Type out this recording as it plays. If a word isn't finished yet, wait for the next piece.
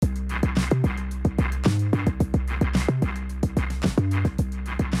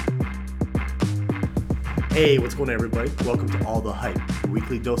Hey, what's going on, everybody? Welcome to All the Hype, a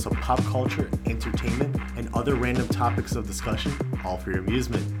weekly dose of pop culture, entertainment, and other random topics of discussion, all for your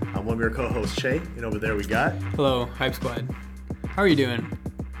amusement. I'm one of your co-hosts, Shay, and over there we got... Hello, Hype Squad. How are you doing?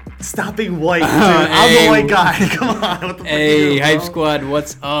 Stop being white, dude. I'm the white guy. Come on. What the fuck Hey, you doing, Hype bro? Squad,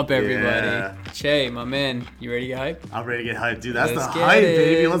 what's up, everybody? Yeah. Che, my man, you ready to get hype? I'm ready to get hyped, dude. That's Let's the get hype, it.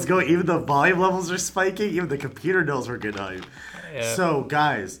 baby. Let's go. Even the volume levels are spiking. Even the computer knows we're good hype. Yeah. So,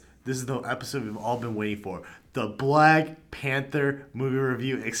 guys, this is the episode we've all been waiting for. The Black Panther movie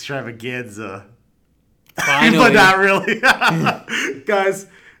review extravaganza. Finally. But not really. Guys,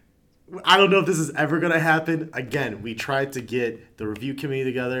 I don't know if this is ever going to happen. Again, we tried to get the review committee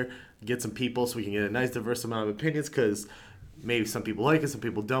together, get some people so we can get a nice diverse amount of opinions because maybe some people like it, some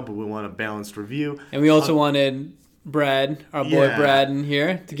people don't, but we want a balanced review. And we also wanted Brad, our boy Yeah. Brad, in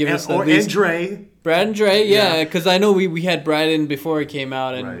here to give us at Or least... Andre. Brad and Dre, Yeah. yeah, because I know we had Brad in before he came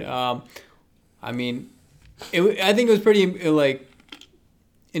out, and Right. I mean, I think it was pretty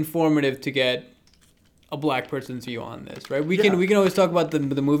informative to get a black person's view on this, right? We can always talk about the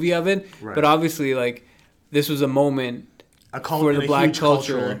movie of it, Right. but obviously, like, this was a moment for the black huge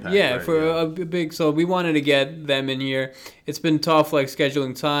culture. cultural impact, Yeah, right, for yeah. a big. So we wanted to get them in here. It's been tough, like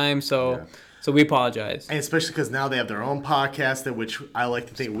scheduling time. So Yeah. so we apologize. And especially because now they have their own podcast, that which I like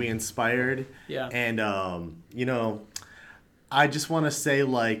to think we inspired. Yeah. And, I just want to say,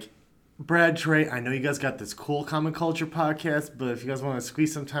 like, Brad, Trey, I know you guys got this cool common culture podcast, but if you guys want to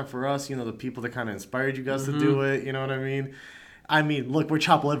squeeze some time for us, the people that kind of inspired you guys to do Mm-hmm. it, you know what I mean? I mean, look, we're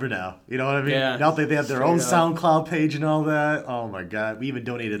Chop Liver now. You know what I mean? Yeah. Now that they have their Straight own up. SoundCloud page and all that. Oh, my God. We even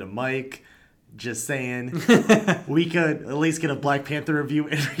donated a mic. Just saying. We could at least get a Black Panther review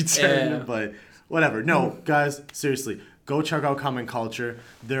in return, Yeah. but whatever. No, guys, seriously, go check out Common Culture.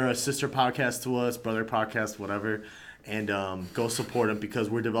 They're a sister podcast to us, brother podcast, whatever. And go support them because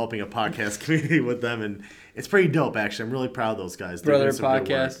we're developing a podcast community with them, and it's pretty dope, actually. I'm really proud of those guys. They're Brother doing some good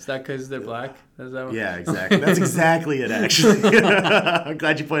work. podcast. Is that because they're black? Is that what? Yeah, exactly. That's exactly it, actually. I'm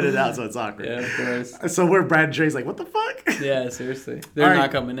glad you pointed it out, so it's awkward. Yeah, of course. So we're Brad and Dre's like, what the fuck? Yeah, seriously. They're All right.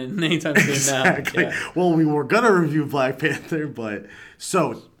 not coming in anytime soon Exactly. now. Yeah. Well, we were going to review Black Panther, but...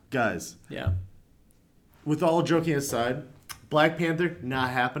 So, guys, Yeah. with all joking aside, Black Panther,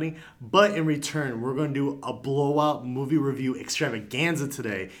 not happening. But in return, we're going to do a blowout movie review extravaganza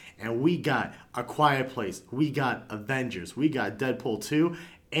today. And we got A Quiet Place. We got Avengers. We got Deadpool 2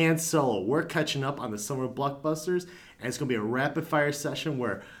 and Solo. We're catching up on the summer blockbusters. And it's going to be a rapid fire session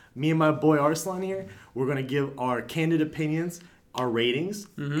where me and my boy Arslan here, we're going to give our candid opinions, our ratings.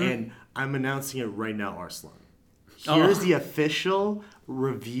 And I'm announcing it right now, Arslan. Here's the official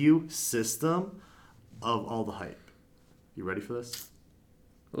review system of All the Hype. You ready for this?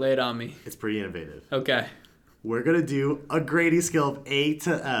 Lay it on me. It's pretty innovative. Okay. We're going to do a grading scale of A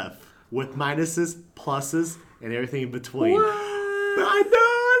to F with minuses, pluses, and everything in between. What? I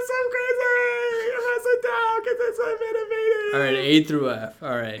know, it's so crazy. I'm going to sit down because it's so innovative. All right, A through F.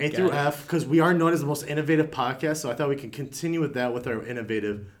 All right. A got through it. F, because we are known as the most innovative podcast, so I thought we could continue with that with our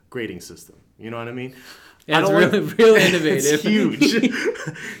innovative grading system. You know what I mean? Yeah, I it's don't really, really innovative. It's huge.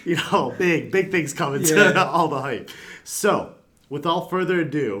 Big things coming to Yeah. All the Hype. So, without further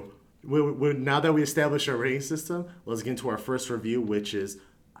ado, now that we established our rating system, let's get into our first review, which is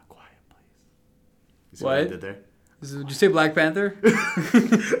A Quiet Place. You see what I What? did there? Did you say Black Panther?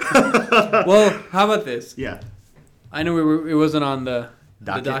 Well, how about this? Yeah. I know it wasn't on the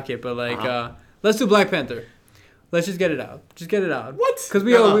docket, but let's do Black Panther. Let's just get it out. Just get it out. What? Because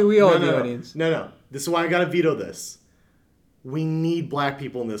we all the audience. No. This is why I gotta veto this. We need black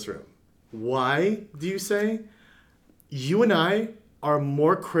people in this room. Why, do you say? You and I are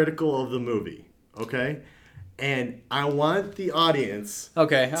more critical of the movie, okay? And I want the audience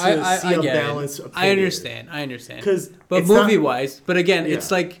Okay, to I see a get balanced it. opinion. I understand. 'Cause but it's not- movie wise, but again, Yeah.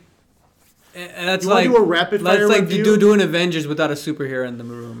 it's like that's You wanna like do a rapid fire let's review? do an Avengers without a superhero in the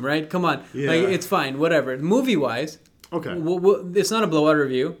room, right? Come on, Yeah. like it's fine, whatever. Movie wise, Okay. it's not a blowout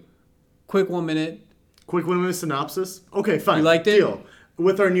review. Quick 1 minute. Quick 1 minute synopsis? Okay, fine. You liked it? Deal.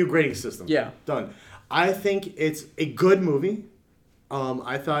 With our new grading system. Yeah. Done. I think it's a good movie.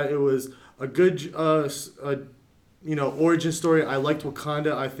 I thought it was a good, origin story. I liked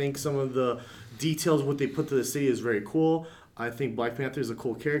Wakanda. I think some of the details, what they put to the city is very cool. I think Black Panther is a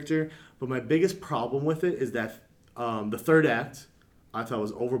cool character. But my biggest problem with it is that the third act, I thought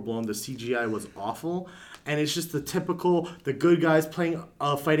was overblown. The CGI was awful. And it's just the good guys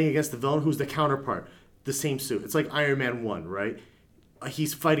fighting against the villain who's the counterpart. The same suit. It's like Iron Man 1, right?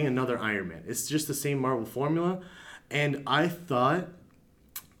 He's fighting another Iron Man. It's just the same Marvel formula. And I thought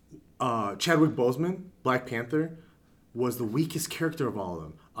Chadwick Boseman, Black Panther, was the weakest character of all of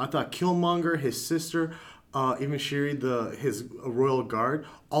them. I thought Killmonger, his sister, even Shiri, his royal guard,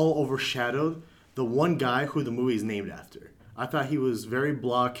 all overshadowed the one guy who the movie is named after. I thought he was very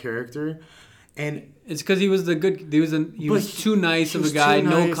blah character, and it's because he was the good. He was too nice of a guy.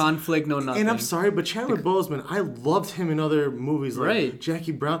 No conflict, no nothing. And I'm sorry, but Chadwick Boseman, I loved him in other movies like right.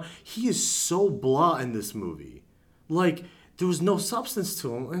 Jackie Brown. He is so blah in this movie. Like, there was no substance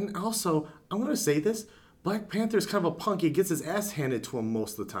to him. And also, I'm going to say this, Black Panther is kind of a punk. He gets his ass handed to him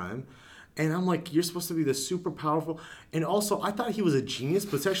most of the time. And I'm like, you're supposed to be this super powerful. And also, I thought he was a genius,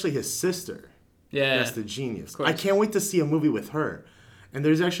 but it's actually his sister. Yeah. That's the genius. I can't wait to see a movie with her. And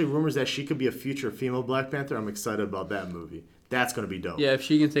there's actually rumors that she could be a future female Black Panther. I'm excited about that movie. That's going to be dope. Yeah, if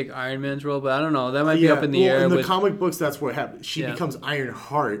she can take Iron Man's role, but I don't know. That might be up in the air. In the comic books, that's what happens. She becomes Iron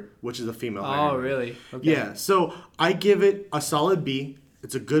Heart, which is a female Iron Man. Oh, really? Okay. Yeah, so I give it a solid B.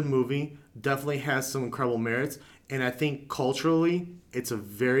 It's a good movie. Definitely has some incredible merits. And I think culturally, it's a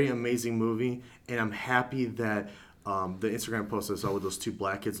very amazing movie. And I'm happy that the Instagram post I saw with those two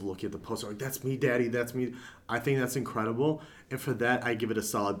black kids looking at the poster, like, that's me, daddy, that's me. I think that's incredible. And for that, I give it a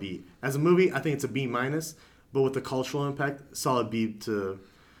solid B. As a movie, I think it's a B minus. But with the cultural impact, solid B to,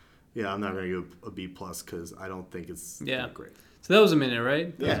 I'm not going to give a B plus because I don't think it's that great. So that was a minute,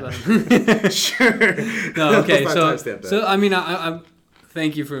 right? Yeah. Sure. No, okay. So I mean, I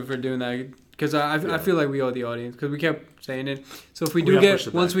thank you for doing that because I feel like we owe the audience because we kept saying it. So if we do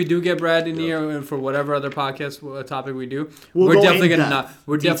once we do get Brad in here and for whatever other podcast topic we do, we're definitely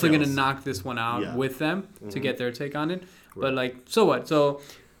gonna knock this one out with them to get their take on it. Right. But like, so what? So,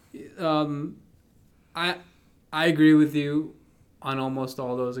 I agree with you on almost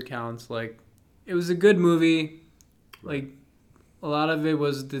all those accounts. Like, it was a good movie. Like, a lot of it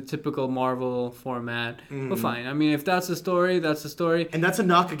was the typical Marvel format. But fine. I mean, if that's the story, that's the story. And that's a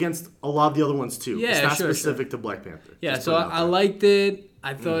knock against a lot of the other ones, too. Yeah, it's not specific to Black Panther. Yeah, so I liked it.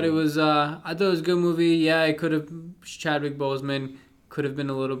 I thought it was a good movie. Yeah, it could have... Chadwick Boseman could have been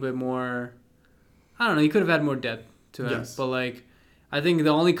a little bit more... I don't know. He could have had more depth to him. Yes. But, like... I think the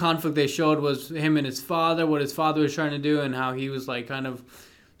only conflict they showed was him and his father, what his father was trying to do, and how he was like kind of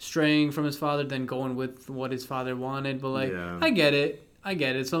straying from his father, then going with what his father wanted. But like, I get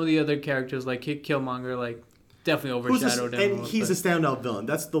it. Some of the other characters, like Killmonger, like definitely overshadowed him. And he's a standout villain.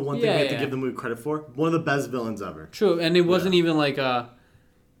 That's the one thing we have to give the movie credit for. One of the best villains ever. True, and it wasn't even like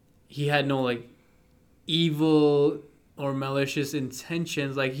he had no like evil or malicious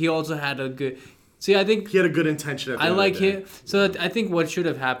intentions. Like he also had a good. See, I think he had a good intention. I like him. So I think what should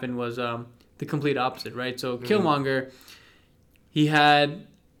have happened was the complete opposite, right? So Killmonger, he had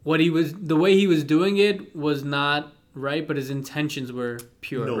the way he was doing it was not right, but his intentions were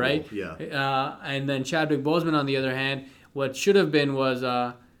pure, noble, right? Yeah. And then Chadwick Boseman, on the other hand, what should have been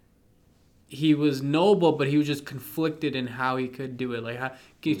was he was noble, but he was just conflicted in how he could do it. Like,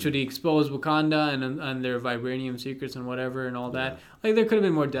 should he expose Wakanda and their vibranium secrets and whatever and all that? Like, there could have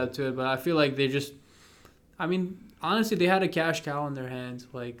been more depth to it, but I feel like they just... I mean, honestly, they had a cash cow in their hands.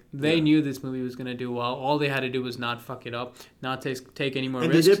 Like, they knew this movie was going to do well. All they had to do was not fuck it up, not take any more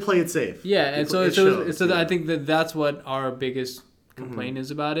risks. And they did play it safe. Yeah, and so I think that's what our biggest complaint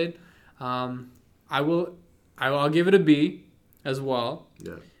is about it. I'll give it a B as well.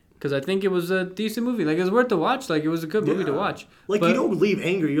 Yeah. Because I think it was a decent movie. Like, it was worth to watch. Like, it was a good movie to watch. Like, you don't leave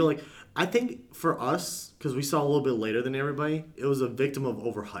angry. You're like... I think for us, because we saw a little bit later than everybody, it was a victim of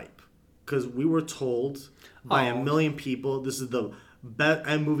overhype. Because we were told by a million people, this is the best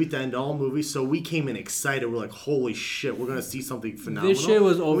end movie to end all movies. So we came in excited. We're like, holy shit, we're going to see something phenomenal. This shit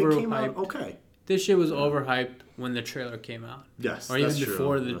was overhyped. This shit was overhyped when the trailer came out. Yes, or even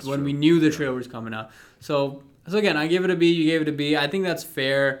before when we knew the trailer was coming out. So again, I give it a B. You gave it a B. I think that's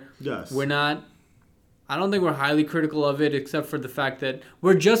fair. Yes. I don't think we're highly critical of it, except for the fact that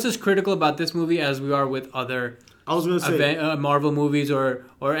we're just as critical about this movie as we are with other Marvel movies or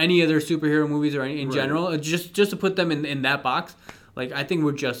any other superhero movies or in general. Just to put them in that box. Like, I think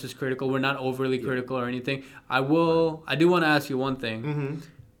we're just as critical. We're not overly critical or anything. I do want to ask you one thing. Mm-hmm.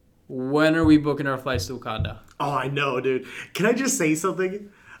 When are we booking our flights to Wakanda? Oh, I know, dude. Can I just say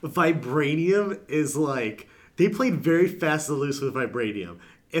something? Vibranium is like... They played very fast and loose with Vibranium.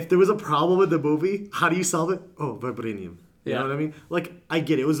 If there was a problem with the movie, how do you solve it? Oh, Vibranium. You know what I mean? Like, I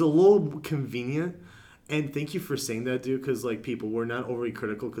get it. It was a little convenient. And thank you for saying that, dude, because, like, people were not overly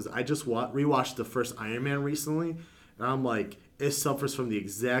critical. Because I just rewatched the first Iron Man recently. And I'm like, it suffers from the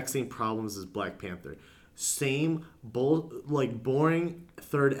exact same problems as Black Panther. Same, boring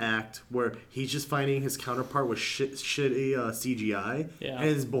third act where he's just finding his counterpart with shitty CGI. Yeah. And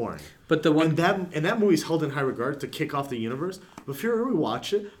it's boring. But and that movie's held in high regard to kick off the universe. But if you ever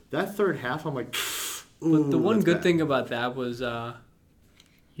watch it, that third half, I'm like, ooh. But the one good thing about that was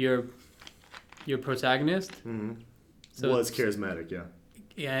your protagonist. So was charismatic, yeah.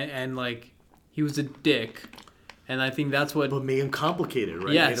 Yeah, and like he was a dick, and I think that's what. But made him complicated,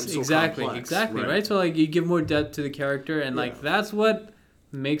 right? Yes, made him so exactly, complex, exactly, right? So like you give more depth to the character, and Yeah. like that's what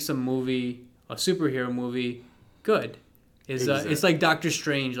makes a movie, a superhero movie, good. Is Exactly. It's like Doctor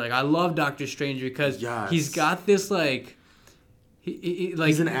Strange. Like I love Doctor Strange because Yes. he's got this like. Like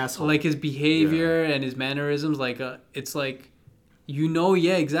He's an asshole. Like his behavior and his mannerisms, like it's like,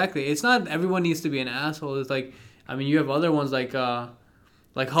 yeah, exactly. It's not everyone needs to be an asshole. It's like, I mean, you have other ones like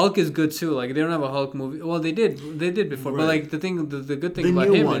Hulk is good too. Like they don't have a Hulk movie. Well, they did before, but like the good thing about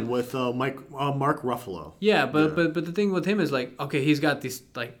him, the him new one with Mark Ruffalo. Yeah, but the thing with him is like, okay, he's got this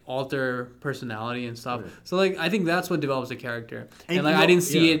like alter personality and stuff. Right. So like I think that's what develops a character, and like I didn't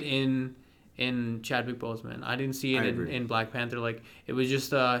see it in Chadwick Boseman. I didn't see it in Black Panther. Like it was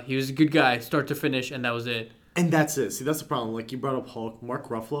just he was a good guy, start to finish, and that was it. And that's it. See, that's the problem. Like you brought up Hulk, Mark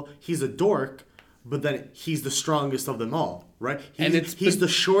Ruffalo. He's a dork, but then he's the strongest of them all, right? He's the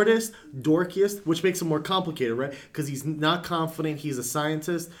shortest, dorkiest, which makes him more complicated, right? Because he's not confident. He's a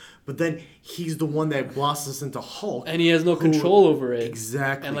scientist, but then he's the one that blossoms into Hulk, and he has no control over it.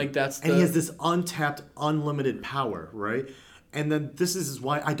 Exactly. And like and he has this untapped, unlimited power, right? And then this is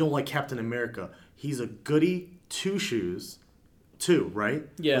why I don't like Captain America. He's a goody two-shoes, right?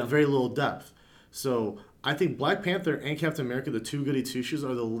 Yeah. With very little depth. So I think Black Panther and Captain America, the two goody two-shoes,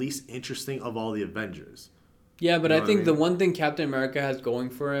 are the least interesting of all the Avengers. Yeah, but I think the one thing Captain America has going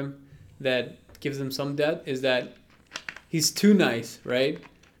for him that gives him some depth is that he's too nice, right?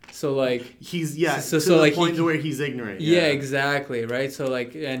 So like he's to the like point where he's ignorant. Yeah, exactly, right? So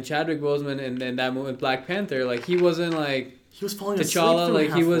like, and Chadwick Boseman in that movie Black Panther, like he wasn't like he was falling T'Challa, asleep like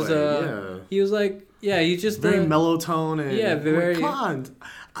halfway. He was like he's just very mellow tone and very. Come on,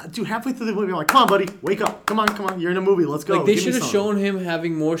 dude, halfway through the movie, I'm like, come on, buddy, wake up, come on, you're in a movie, let's go. Like they should have shown him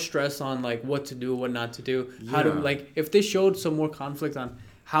having more stress on like what to do, what not to do, how to like if they showed some more conflict on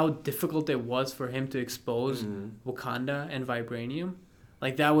how difficult it was for him to expose Wakanda and vibranium.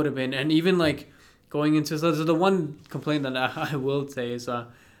 Like that would have been, and even like going into so the one complaint that I will say is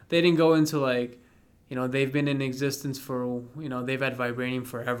they didn't go into like, they've been in existence for they've had vibranium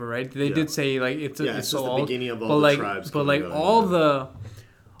forever, right? They did say like it's just so the old, beginning of all the tribes. But like all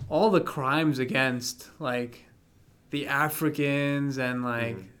the crimes against like the Africans and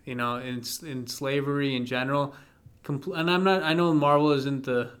like in slavery in general. And I know Marvel isn't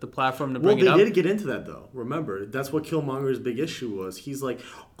the platform to bring it up. Well, they did get into that, though. Remember, that's what Killmonger's big issue was. He's like,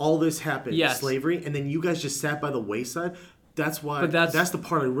 all this happened, slavery, and then you guys just sat by the wayside. That's why. That's the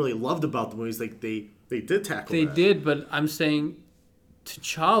part I really loved about the movies. Like, they did tackle that. They did, but I'm saying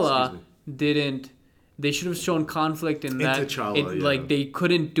T'Challa didn't. They should have shown conflict in that. T'Challa, Like, they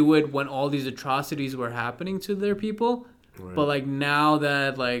couldn't do it when all these atrocities were happening to their people. Right. But, like, now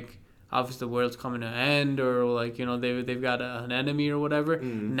that, like, obviously the world's coming to an end, or like they've got an enemy or whatever.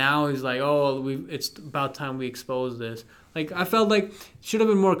 Now he's like, it's about time we expose this. Like I felt like should have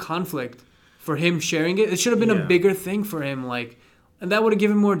been more conflict for him sharing it. It should have been a bigger thing for him, like, and that would have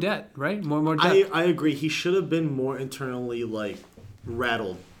given more depth, right? More depth. I agree. He should have been more internally like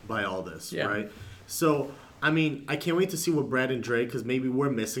rattled by all this, right? So I mean, I can't wait to see what Brad and Dre, because maybe we're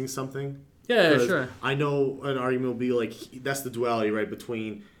missing something. Yeah, sure. I know an argument will be like that's the duality, right,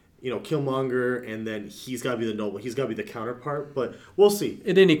 between Killmonger, and then he's got to be the noble. He's got to be the counterpart, but we'll see.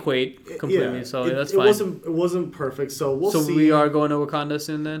 It didn't equate completely, so that's fine. It wasn't perfect, so we'll see. So we are going to Wakanda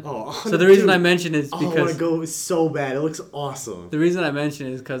soon then? Oh, so the reason I mention is because... I want to go so bad. It looks awesome. The reason I mention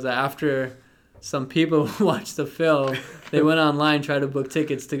is because after some people watched the film, they went online, tried to book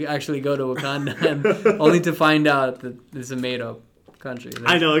tickets to actually go to Wakanda, and only to find out that it's a made-up country.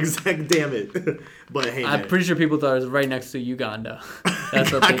 I know, exactly. Damn it. But hey, I'm pretty sure people thought it was right next to Uganda.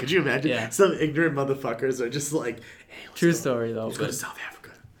 That's what could you imagine? Yeah. Some ignorant motherfuckers are just like, hey, true story though. Let's go to South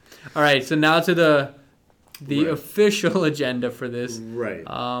Africa. All right, so now to the official agenda for this. Right.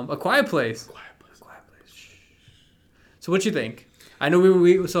 A Quiet Place. Quiet Place. So what you think? I know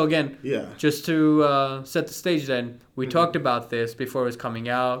we so again. Yeah. Just to set the stage, then we talked about this before it was coming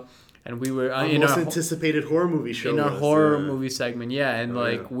out. And we were in our anticipated horror movie show. In our horror movie segment,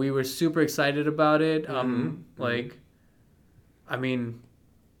 and we were super excited about it. Like, I mean,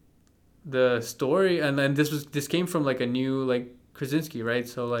 the story, and then this came from like a new like Krasinski, right?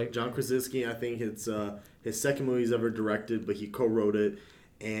 So like John Krasinski, I think it's his second movie he's ever directed, but he co-wrote it,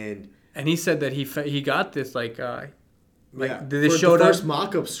 and he said that he got this like they showed the first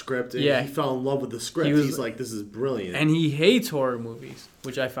mock-up script, and he fell in love with the script. He's like, this is brilliant. And he hates horror movies,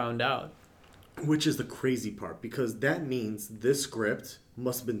 which I found out. Which is the crazy part, because that means this script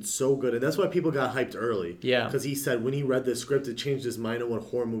must have been so good. And that's why people got hyped early. Yeah. Because he said when he read this script, it changed his mind on what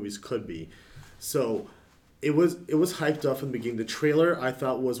horror movies could be. So it was hyped up from the beginning. The trailer I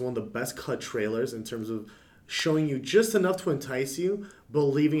thought was one of the best cut trailers in terms of showing you just enough to entice you,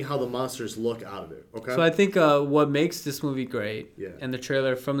 believing how the monsters look out of it. Okay. So I think what makes this movie great, Yeah. and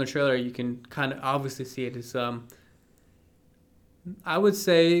from the trailer you can kind of obviously see it is I would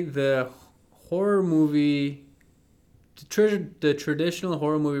say the horror movie, the traditional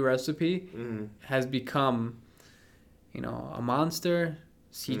horror movie recipe has become, a monster,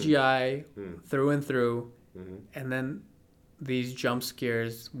 CGI through and through, and then these jump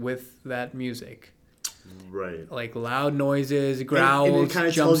scares with that music. Right. Like loud noises, growls, and it kind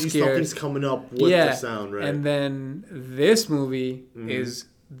of jump tells you scares. something's coming up with the sound, right? And then this movie is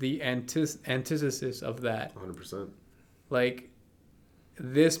the antithesis of that. 100%. Like,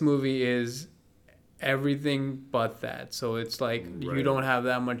 this movie is everything but that. So it's like you don't have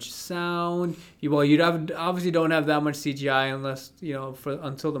that much sound. You obviously don't have that much CGI unless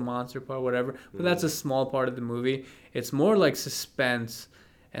until the monster part, whatever. But that's a small part of the movie. It's more like suspense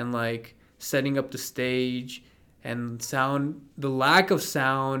and like setting up the stage and sound. The lack of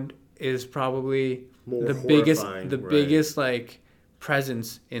sound is probably More the biggest like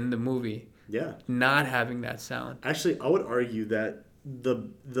presence in the movie. Yeah. Not having that sound. Actually, I would argue that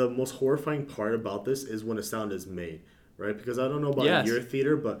the most horrifying part about this is when a sound is made, right? Because I don't know about your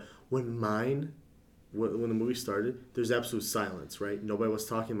theater, but when the movie started, there's absolute silence, right? Nobody was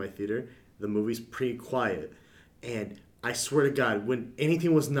talking in my theater. The movie's pretty quiet. And I swear to God, when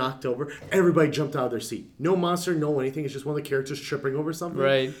anything was knocked over, everybody jumped out of their seat. No monster, no anything. It's just one of the characters tripping over something.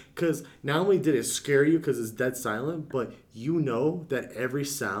 Right. Because not only did it scare you because it's dead silent, but you know that every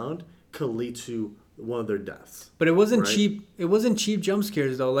sound could lead to one of their deaths. But it wasn't cheap. It wasn't cheap jump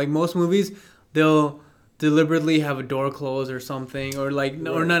scares though. Like most movies, they'll deliberately have a door closed or something, or like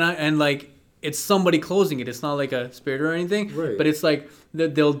or not, and like it's somebody closing it. It's not like a spirit or anything. Right. But it's like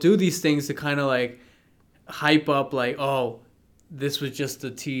they'll do these things to kind of like hype up, like, oh, this was just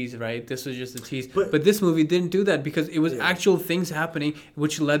a tease, right? This was just a tease. But this movie didn't do that because it was actual things happening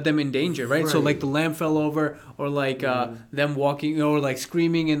which led them in danger, right? So like the lamp fell over, or like them walking, or like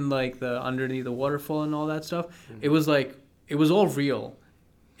screaming in like the underneath the waterfall and all that stuff. It was like it was all real.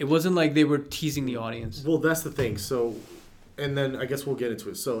 It wasn't like they were teasing the audience. Well, that's the thing. So, and then I guess we'll get into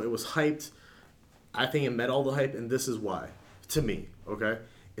it. So it was hyped. I think it met all the hype, and this is why. To me, okay?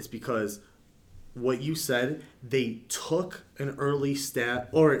 It's because what you said, they took an early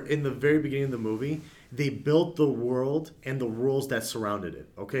or in the very beginning of the movie, they built the world and the rules that surrounded it,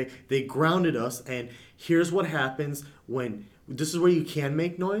 okay? They grounded us, and here's what happens when this is where you can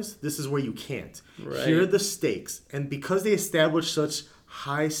make noise, this is where you can't. Right. Here are the stakes. And because they established such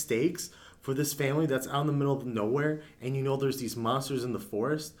high stakes for this family that's out in the middle of nowhere, and there's these monsters in the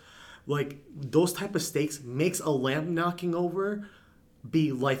forest, like those type of stakes makes a lamp knocking over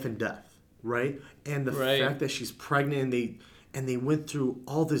be life and death. Right? And the fact that she's pregnant and they went through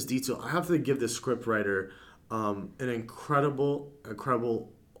all this detail. I have to give this script writer an incredible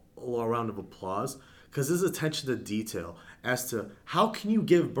round of applause, because this attention to detail as to how can you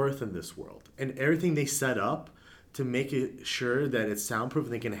give birth in this world, and everything they set up to make it sure that it's soundproof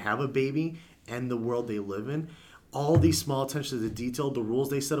and they can have a baby and the world they live in. All these small attention to the detail, the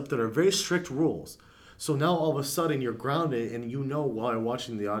rules they set up that are very strict rules. So now all of a sudden you're grounded, and while you're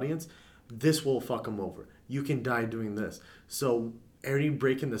watching the audience, this will fuck them over. You can die doing this. So every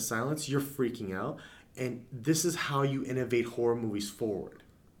break in the silence, you're freaking out. And this is how you innovate horror movies forward,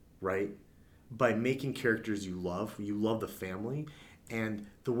 right? By making characters you love the family, and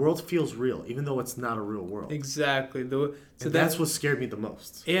the world feels real, even though it's not a real world. Exactly. That's what scared me the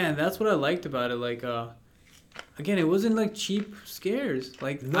most. Yeah, and that's what I liked about it. Like, again, it wasn't like cheap scares.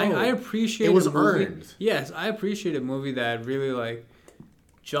 Like, no, I appreciate it was earned. Yes, I appreciate a movie that really like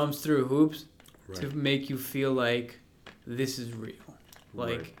jumps through hoops to make you feel like this is real,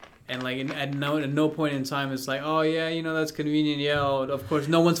 like, and like at no point in time it's like, oh yeah, that's convenient. Yeah, of course,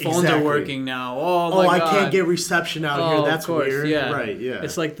 no one's phones are working now. Oh my God, I can't get reception out here. That's weird. Yeah. Right. Yeah.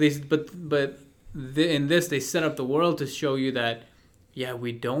 It's like in this they set up the world to show you that, yeah,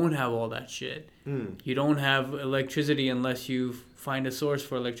 we don't have all that shit. You don't have electricity unless you find a source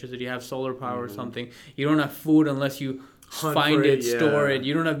for electricity. You have solar power or something. You don't have food unless you find it, store it.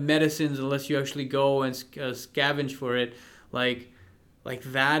 You don't have medicines unless you actually go and scavenge for it. Like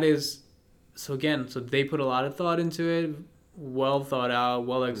that is, so they put a lot of thought into it. Well thought out,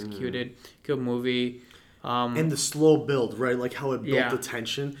 well executed, good movie. And the slow build, right? Like how it built the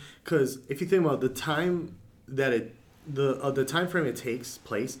tension. Because if you think about the time that the time frame it takes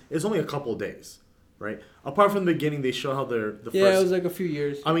place, it's only a couple of days, right? Apart from the beginning, they show how they're the Yeah, first. it was like a few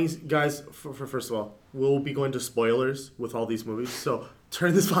years. I mean, guys, for first of all, we'll be going to spoilers with all these movies, so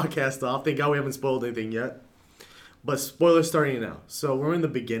turn this podcast off. Thank God we haven't spoiled anything yet. But spoilers starting now. So we're in the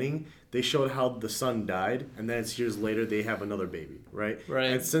beginning. They showed how the son died, and then it's years later they have another baby, right?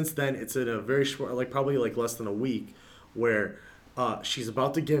 Right. And since then, it's in a very short, like probably like less than a week, where she's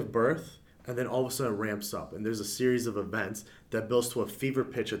about to give birth, and then all of a sudden it ramps up, and there's a series of events that builds to a fever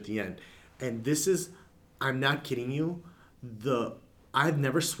pitch at the end. And this is, I'm not kidding you, I've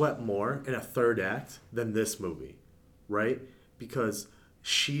never sweat more in a third act than this movie, right? Because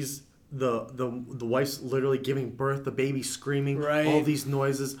she's the wife's literally giving birth, the baby screaming, right. All these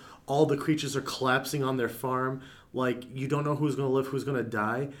noises, all the creatures are collapsing on their farm. Like, you don't know who's gonna live, who's gonna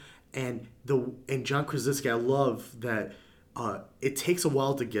die. And John Krasinski, I love that it takes a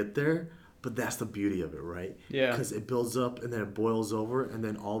while to get there, but that's the beauty of it, right? Yeah. Because it builds up and then it boils over, and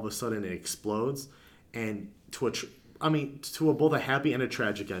then all of a sudden it explodes, and to both a happy and a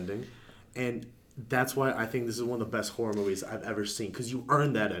tragic ending, and that's why I think this is one of the best horror movies I've ever seen, because you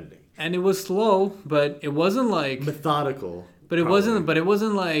earned that ending. And it was slow, but it wasn't like methodical. But it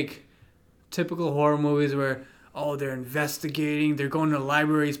wasn't like typical horror movies where they're investigating, they're going to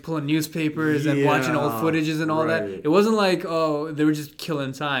libraries, pulling newspapers, and watching old footages and all that. It wasn't like they were just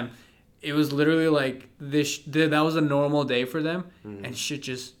killing time. It was literally like that was a normal day for them, and shit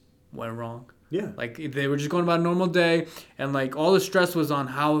just went wrong. Yeah. Like, they were just going about a normal day, and like all the stress was on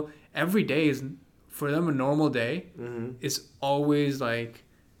how every day is, for them, a normal day is always like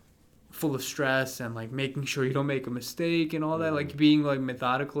full of stress and like making sure you don't make a mistake and all that, like being like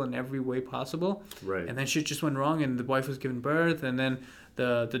methodical in every way possible. Right. And then shit just went wrong, and the wife was giving birth, and then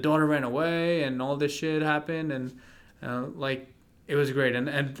the daughter ran away, and all this shit happened, and like it was great.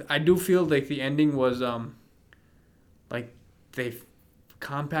 And I do feel like the ending was like they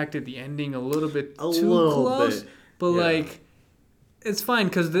compacted the ending a little bit too close, but like it's fine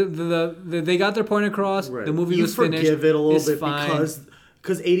because they got their point across. Right. The movie was finished. You forgive it a little bit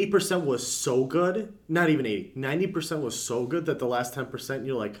because 80% was so good. Not even 80. 90% was so good that the last 10%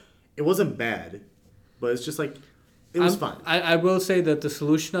 you're like, it wasn't bad, but it's just like it was fine. I will say that the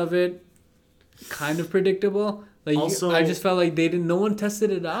solution of it kind of predictable. Like, also, I just felt like no one tested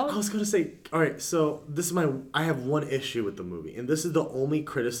it out. I was gonna say, all right, so I have one issue with the movie, and this is the only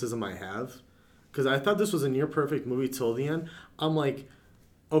criticism I have, because I thought this was a near perfect movie till the end. I'm like,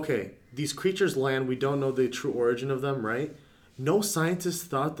 okay, these creatures land, we don't know the true origin of them, right? No scientist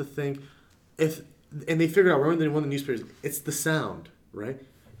thought to think and they figured out, remember in one of the newspapers, it's the sound, right?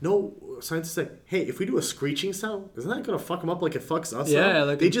 No scientists said, hey, if we do a screeching sound, isn't that gonna fuck them up like it fucks us up? Yeah,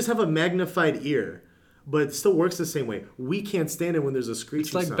 like they just have a magnified ear. But it still works the same way. We can't stand it when there's a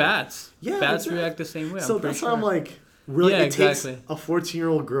screeching sound. It's like bats. Yeah, bats react the same way. So that's why I'm like, really, it takes a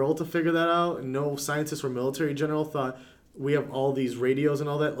 14-year-old girl to figure that out. And no scientist or military general thought, we have all these radios and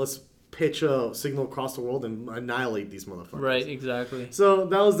all that. Let's pitch a signal across the world and annihilate these motherfuckers. Right, exactly. So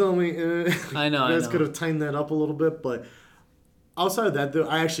that was the only... I know, you guys could have tightened that up a little bit, but... Outside of that, though,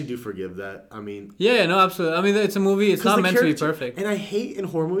 I actually do forgive that. I mean... Yeah, no, absolutely. I mean, it's a movie. It's not meant to be perfect. And I hate in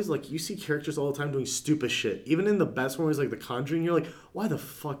horror movies, like, you see characters all the time doing stupid shit. Even in the best movies, like The Conjuring, you're like, why the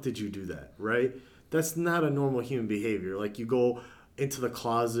fuck did you do that, right? That's not a normal human behavior. Like, you go into the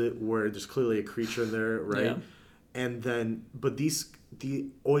closet where there's clearly a creature in there, right? Yeah. And then... But they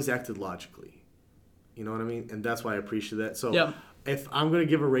always acted logically. You know what I mean? And that's why I appreciate that. So, if I'm going to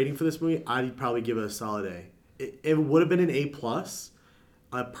give a rating for this movie, I'd probably give it a solid A. It would have been an A+,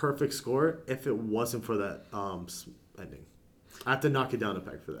 a perfect score, if it wasn't for that ending. I have to knock it down a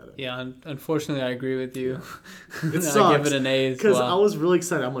peg for that. Yeah, unfortunately, I agree with you. It sucks. I give it an A as well. Because I was really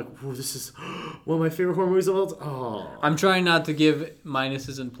excited. I'm like, this is one of my favorite horror movies of all time. Oh. I'm trying not to give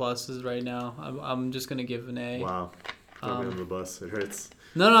minuses and pluses right now. I'm just going to give an A. Wow. Throw me under the bus. It hurts.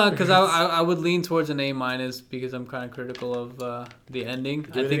 No, because I would lean towards an A- because I'm kind of critical of the ending.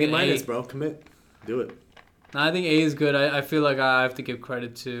 I think an A-, bro. Commit. Do it. No, I think A is good. I feel like I have to give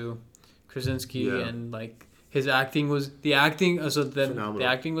credit to Krasinski and like his acting was phenomenal. The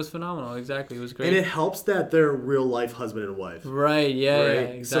acting was phenomenal. Exactly, it was great. And it helps that they're real life husband and wife. Right. Yeah. Right? Yeah.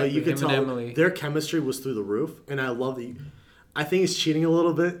 Exactly. So you can tell their chemistry was through the roof, and I love that. I think it's cheating a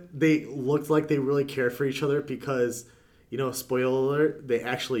little bit. They looked like they really cared for each other because, spoiler alert, they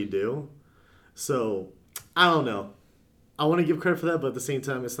actually do. So I don't know. I want to give credit for that, but at the same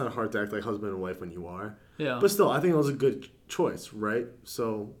time, it's not hard to act like husband and wife when you are. Yeah. But still, I think it was a good choice, right?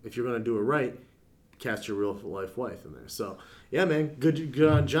 So if you're going to do it right, cast your real life wife in there. So, yeah, man, good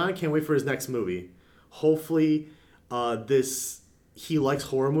on John. Can't wait for his next movie. Hopefully, he likes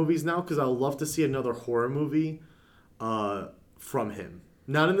horror movies now, because I would love to see another horror movie from him.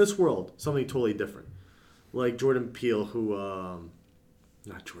 Not in this world, something totally different. like Jordan Peele, who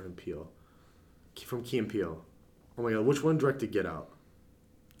not Jordan Peele, from Key and Peele. Oh my God, which one directed Get Out?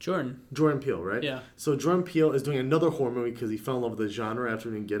 Jordan Peele, right? Yeah. So Jordan Peele is doing another horror movie because he fell in love with the genre after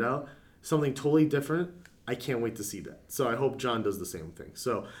doing Get Out. Something totally different. I can't wait to see that. So I hope John does the same thing.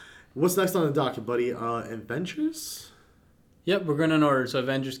 So what's next on the docket, buddy? Avengers? Yep, we're going in order. So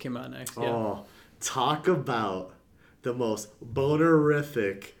Avengers came out next. Yeah. Oh, talk about the most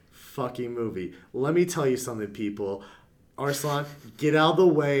bonerific fucking movie. Let me tell you something, people. Arslan, get out of the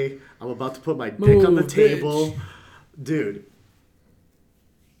way. I'm about to put my dick on the table. Bitch. Dude,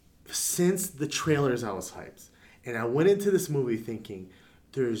 since the trailers, I was hyped. And I went into this movie thinking,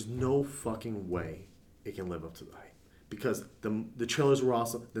 there's no fucking way it can live up to the hype. Because the trailers were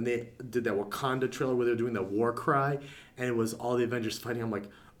awesome. Then they did that Wakanda trailer where they're doing that war cry. And it was all the Avengers fighting. I'm like,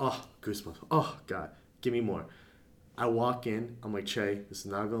 oh, goosebumps. Oh, God, give me more. I walk in. I'm like, Che, this is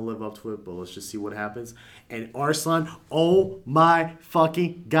not going to live up to it, but let's just see what happens. And Arslan, oh my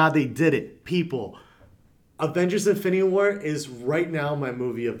fucking God, they did it. People, Avengers Infinity War is right now my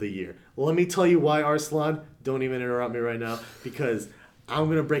movie of the year. Let me tell you why, Arslan. Don't even interrupt me right now because I'm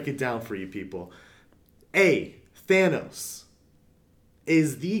going to break it down for you people. Thanos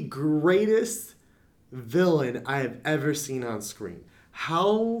is the greatest villain I have ever seen on screen.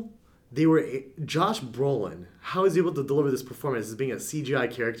 Josh Brolin, how is he able to deliver this performance as being a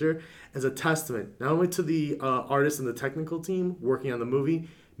CGI character as a testament not only to the artists and the technical team working on the movie,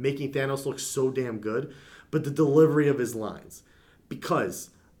 making Thanos look so damn good, but the delivery of his lines. Because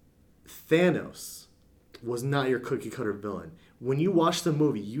Thanos was not your cookie cutter villain. When you watch the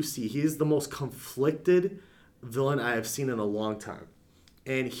movie, you see he is the most conflicted villain I have seen in a long time.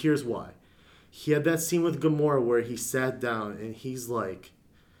 And here's why. He had that scene with Gamora where he sat down and she's like,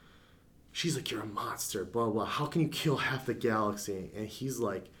 you're a monster, blah, blah. How can you kill half the galaxy? And he's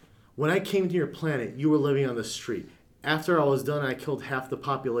like, when I came to your planet, you were living on the street. After I was done, I killed half the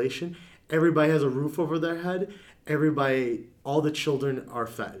population. Everybody has a roof over their head. All the children are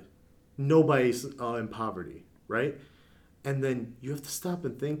fed. Nobody's in poverty, right? And then you have to stop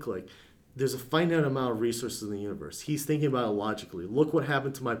and think, like, there's a finite amount of resources in the universe. He's thinking about it logically. Look what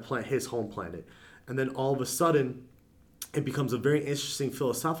happened to my planet, his home planet. And then all of a sudden, it becomes a very interesting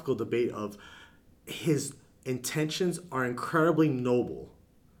philosophical debate of his intentions are incredibly noble.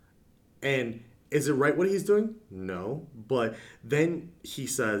 And is it right what he's doing? No. But then he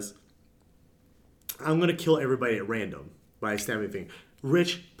says, I'm going to kill everybody at random by stabbing thing.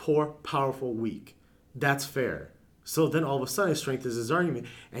 Rich, poor, powerful, weak. That's fair. So then all of a sudden it strengthens his argument.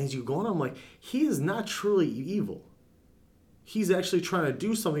 And as you go on, I'm like, he is not truly evil. He's actually trying to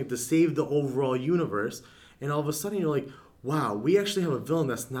do something to save the overall universe. And all of a sudden you're like, wow, we actually have a villain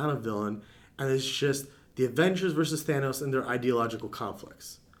that's not a villain. And it's just the Avengers versus Thanos and their ideological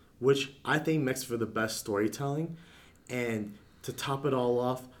conflicts, which I think makes for the best storytelling. And to top it all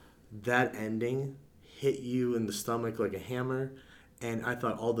off, that ending hit you in the stomach like a hammer. And I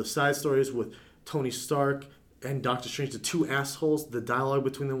thought all the side stories with Tony Stark and Doctor Strange, the two assholes, the dialogue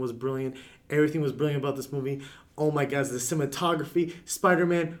between them was brilliant. Everything was brilliant about this movie. Oh my God, the cinematography,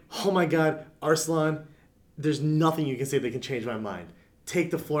 Spider-Man, oh my God, Arslan, there's nothing you can say that can change my mind.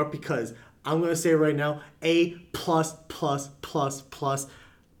 Take the floor because I'm going to say it right now,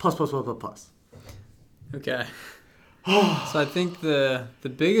 A+++++++++++++++++++++++++++++++++++++++++++++++++++++++++++++++++++++++++++++++++++++++++ Okay. So I think the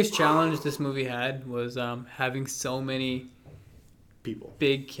biggest challenge this movie had was having so many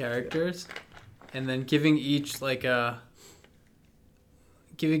big characters, and then giving each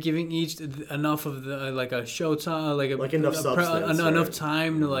giving each enough of the like a show time, enough substance, enough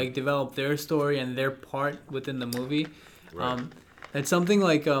time to like develop their story and their part within the movie. Right. It's something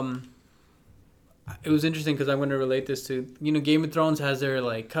like it was interesting because I'm going to relate this to, Game of Thrones has their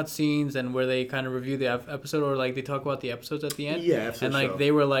like cutscenes and where they kind of review the episode or like they talk about the episodes at the end. Yeah, and like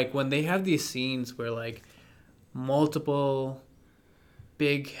they were like when they have these scenes where like multiple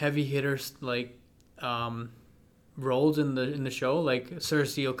big heavy hitters like roles in the show, like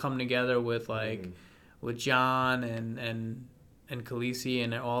Cersei will come together with like with Jon and Khaleesi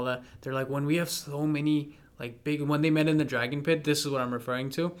and all that. They're like, when we have so many like big, when they met in the Dragon Pit, this is what I'm referring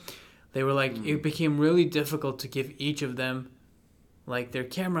to. They were like, it became really difficult to give each of them like their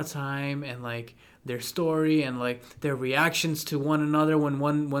camera time and like their story and like their reactions to one another when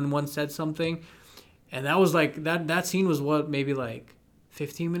one said something. And that was like that scene was what, maybe like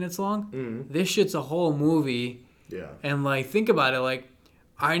 15 minutes long. This shit's a whole movie. Yeah. And like think about it, like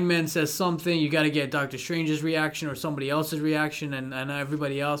Iron Man says something, you got to get Doctor Strange's reaction or somebody else's reaction and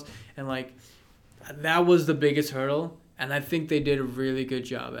everybody else, and like that was the biggest hurdle, and I think they did a really good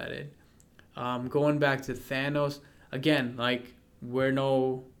job at it. Going back to Thanos again, like we're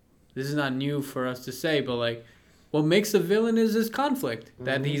no this is not new for us to say, but like, what makes a villain is his conflict. Mm-hmm.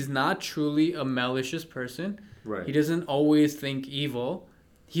 That he's not truly a malicious person. Right. He doesn't always think evil.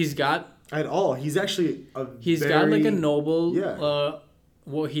 He's got at all. He's actually got like a noble. Yeah.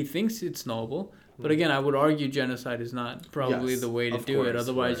 Well, he thinks it's noble. But again, I would argue genocide is not probably the way to do it.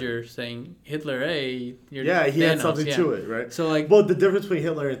 Otherwise, right. You're saying Hitler, hey, you're yeah, he had Thanos, something to it, right? So like, well, the difference between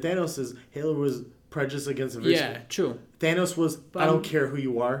Hitler and Thanos is Hitler was prejudiced against the rich. Yeah, true. Thanos was, I don't care who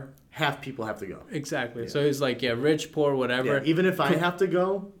you are. Half people have to go. Exactly. Yeah. So he's like, yeah, rich, poor, whatever. Yeah, even if I have to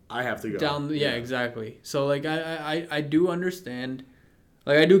go, I have to go. Down. Yeah, exactly. So like, I do understand.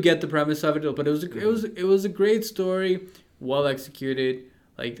 Like, I do get the premise of it, but it was a great story, well executed.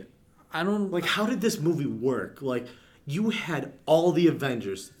 Like, I don't like, how did this movie work? Like, you had all the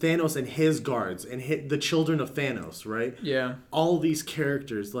Avengers, Thanos and his guards, and the children of Thanos, right? Yeah. All these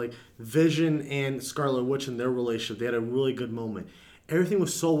characters, like Vision and Scarlet Witch and their relationship, they had a really good moment. Everything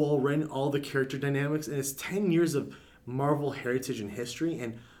was so well written, all the character dynamics, and it's 10 years of Marvel heritage and history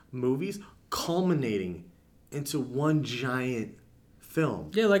and movies culminating into one giant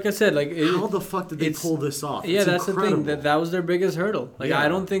film. Yeah, like I said, like how the fuck did they pull this off? Yeah, that's incredible. The thing. That was their biggest hurdle. Like, I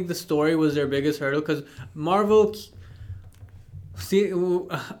don't think the story was their biggest hurdle because Marvel. See,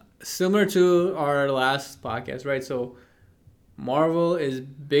 similar to our last podcast, right? So, Marvel is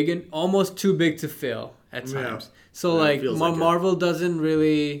big and almost too big to fail at times. Yeah. So, like, Marvel doesn't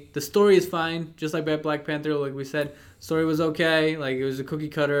really. The story is fine, just like Black Panther. Like we said, story was okay. Like, it was a cookie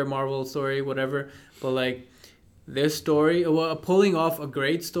cutter Marvel story, whatever. But like. Their story, pulling off a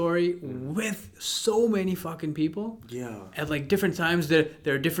great story with so many fucking people. Yeah. At like different times, there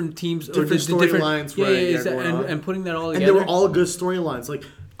are different teams, different storylines, right? And putting that all together. And they were all good storylines. Like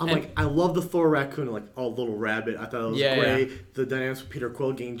I love the Thor raccoon, like little rabbit. I thought it was great. Yeah. The dynamics with Peter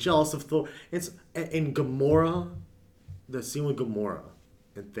Quill getting jealous of Thor. It's in Gamora, the scene with Gamora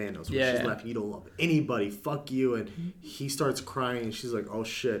and Thanos, where she's laughing. You don't love anybody. Fuck you. And he starts crying, and she's like, "Oh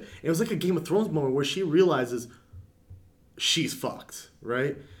shit!" And it was like a Game of Thrones moment where she realizes. She's fucked,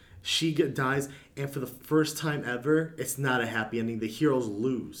 right? She dies, and for the first time ever, it's not a happy ending. The heroes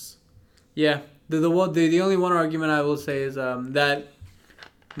lose. Yeah, the only one argument I will say is that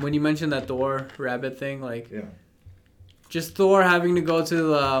when you mentioned that Thor rabbit thing, like just Thor having to go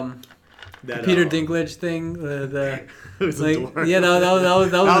to that Peter Dinklage thing, the it was like adorable. Yeah,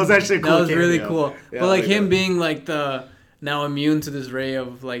 that was actually cool. That was really cool. Yeah, but like him being like the. Now immune to this ray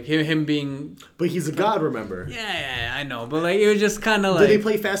of like him being. But he's a god, remember? Yeah, I know. But like it was just kind of like. Did they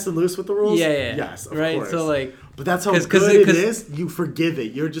play fast and loose with the rules? Yeah. Yes, of right? course. So like. But that's how good it is. You forgive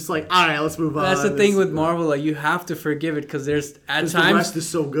it. You're just like, all right, let's move on. That's the thing with Marvel. Like you have to forgive it because there's at times. The rest is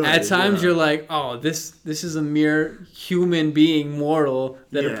so good. At times you're like, oh, this is a mere human being, mortal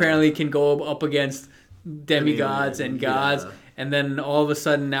that apparently can go up against demigods and gods. Yeah. And then all of a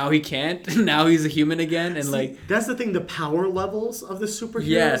sudden now he can't. Now he's a human again, and like that's the thing. The power levels of the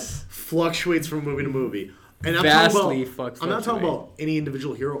superheroes fluctuates from movie to movie. And I'm not talking about any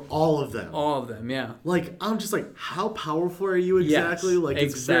individual hero. All of them. All of them, yeah. Like I'm just like, how powerful are you exactly? Yes, like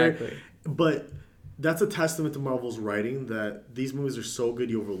exactly. But that's a testament to Marvel's writing that these movies are so good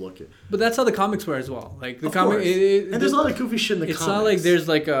you overlook it. But that's how the comics were as well. Like the comic, and there's a lot of goofy shit in the comics. It's not like there's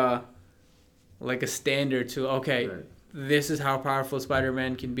like a standard to Right. This is how powerful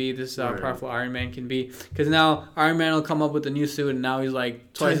Spider-Man can be. This is how powerful Iron Man can be. Because now Iron Man will come up with a new suit, and now he's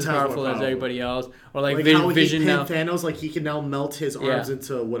like twice as powerful as everybody else. Or like Vision now. Thanos, like he can now melt his arms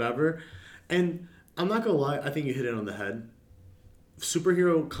into whatever. And I'm not gonna lie, I think you hit it on the head.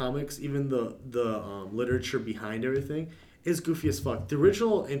 Superhero comics, even the literature behind everything, is goofy as fuck. The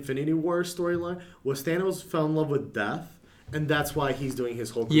original Infinity War storyline was Thanos fell in love with death. And that's why he's doing his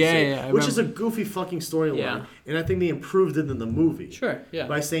whole crusade, which is a goofy fucking storyline. Yeah. And I think they improved it in the movie. Sure, yeah.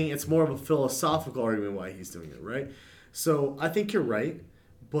 By saying it's more of a philosophical argument why he's doing it, right? So I think you're right.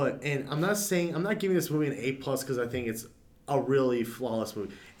 And I'm not giving this movie an A+ because I think it's a really flawless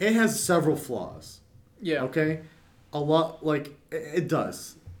movie. It has several flaws. Yeah. Okay? A lot, like, it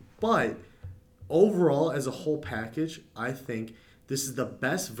does. But overall, as a whole package, I think this is the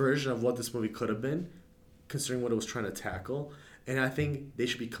best version of what this movie could have been, considering what it was trying to tackle. And I think they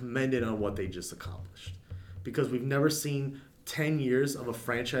should be commended on what they just accomplished. Because we've never seen 10 years of a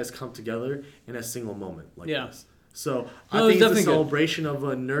franchise come together in a single moment like this. So I think it's a celebration of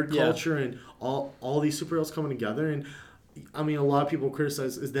a nerd culture and all these superheroes coming together. And I mean, a lot of people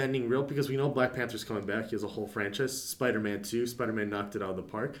criticize, is the ending real? Because we know Black Panther's coming back. He has a whole franchise. Spider-Man 2. Spider-Man knocked it out of the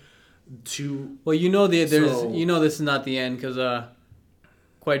park. Well, you know this is not the end because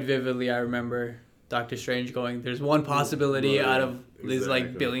quite vividly I remember Doctor Strange going, there's one possibility out of these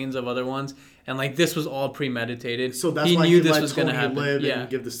like billions of other ones, and like this was all premeditated. So that's why he let Tony live and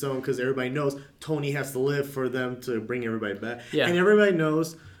give the stone, because everybody knows Tony has to live for them to bring everybody back. Yeah. And everybody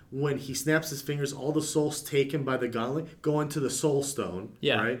knows when he snaps his fingers, all the souls taken by the gauntlet go into the soul stone.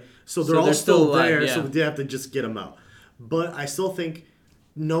 Yeah. Right? So they're all still there, so they have to just get them out. But I still think,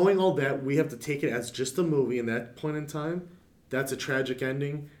 knowing all that, we have to take it as just a movie in that point in time. That's a tragic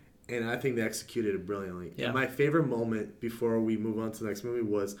ending, and I think they executed it brilliantly. Yeah. And my favorite moment before we move on to the next movie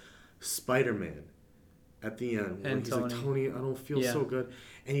was Spider-Man at the end. When he's Tony. Like, Tony, I don't feel so good.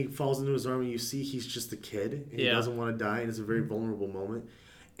 And he falls into his arm, and you see he's just a kid, and he doesn't want to die, and it's a very vulnerable moment.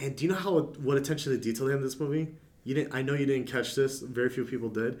 And do you know what attention to detail they have in this movie? I know you didn't catch this. Very few people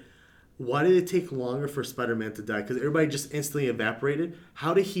did. Why did it take longer for Spider-Man to die? Because everybody just instantly evaporated.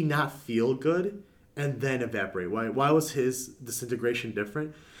 How did he not feel good and then evaporate? Why was his disintegration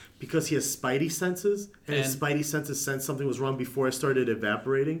different? Because he has spidey senses, and his spidey senses sensed something was wrong before it started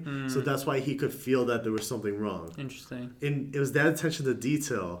evaporating. So that's why he could feel that there was something wrong. Interesting. And it was that attention to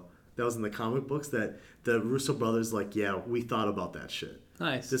detail that was in the comic books that the Russo brothers, like, yeah, we thought about that shit.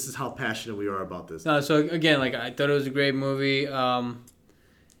 Nice. This is how passionate we are about this. No, so again, like, I thought it was a great movie.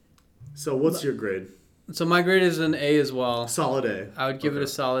 So what's your grade? So my grade is an A as well. Solid A. I would give it a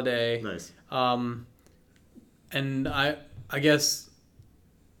solid A. Nice. And I guess,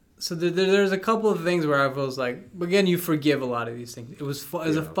 so there's a couple of things where I was like, again, you forgive a lot of these things. It was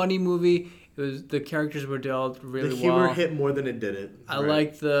a funny movie. The characters were dealt really well. The humor hit more than it didn't. I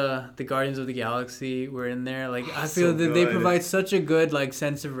liked the Guardians of the Galaxy were in there. Like, I feel that they provide such a good, like,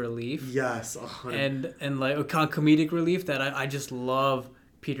 sense of relief. Yes. And like a comedic relief that I just love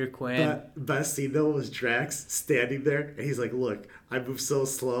Peter Quinn. Best scene though was Drax standing there, and he's like, "Look, I move so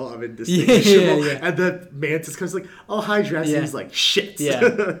slow, I'm indistinguishable." Yeah. And then Mantis comes like, "Oh, hi, Drax." And he's like, "Shit." Yeah.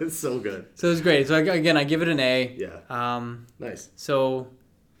 It's so good. So it's great. So again, I give it an A. Yeah. Nice. So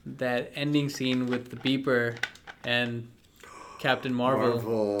that ending scene with the beeper and Captain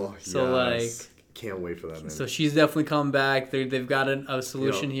Marvel. So yes. Can't wait for that, man. So she's definitely coming back. They've got a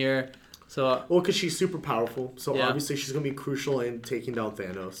solution here. So, because she's super powerful, so obviously she's going to be crucial in taking down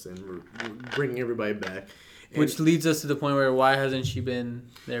Thanos and bringing everybody back. Which leads us to the point where, why hasn't she been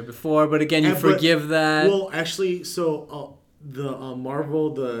there before? But again, you forgive that. Well, actually, so Kevin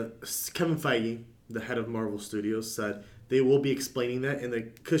Feige, the head of Marvel Studios, said they will be explaining that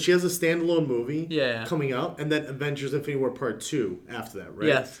because she has a standalone movie coming out, and then Avengers: Infinity War Part 2 after that, right?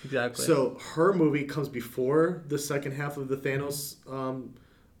 Yes, exactly. So her movie comes before the second half of the Thanos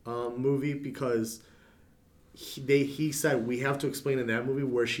movie, because he said we have to explain in that movie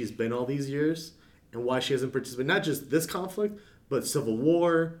where she's been all these years and why she hasn't participated, not just this conflict but Civil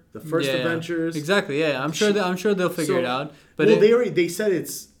War, the first Avengers. Exactly. Yeah, I'm sure they'll figure it out. But they said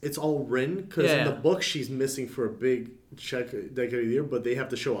it's all written, because in the book she's missing for a big decade of the year, but they have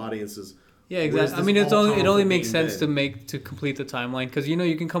to show audiences. Yeah, exactly. I mean, it only makes sense to complete the timeline, because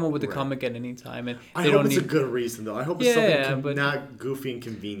you can come up with a comic at any time, and I hope it's a good reason though. I hope it's something not goofy and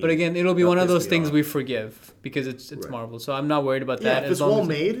convenient. But again, it'll be one of those things we forgive because it's Marvel, so I'm not worried about that. If it's well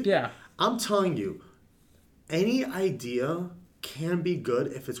made, I'm telling you, any idea can be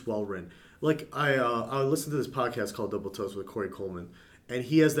good if it's well written. Like I listened to this podcast called Double Toast with Corey Coleman, and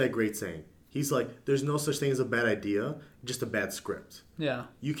he has that great saying. He's like, there's no such thing as a bad idea, just a bad script. Yeah.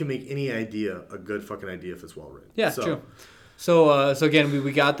 You can make any idea a good fucking idea if it's well written. Yeah, true. So again,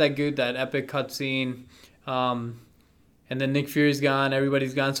 we got that epic cutscene, and then Nick Fury's gone,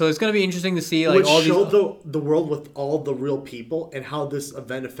 everybody's gone. So it's gonna be interesting to see like all showed the world with all the real people and how this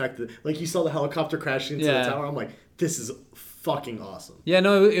event affected. Like, you saw the helicopter crashing into the tower. I'm like, this is fucking awesome. Yeah,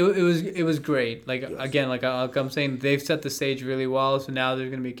 no, it was great. Like, again, like I'm saying, they've set the stage really well. So now there's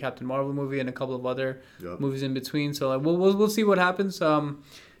gonna be a Captain Marvel movie and a couple of other movies in between. So like, we'll see what happens. I'm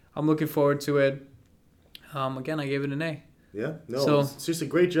looking forward to it. Again, I gave it an A. Yeah, no, so, seriously,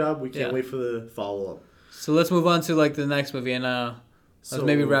 great job. We can't wait for the follow up. So let's move on to like the next movie, and let's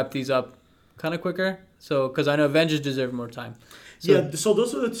maybe wrap these up kind of quicker. So, because I know Avengers deserve more time. So, so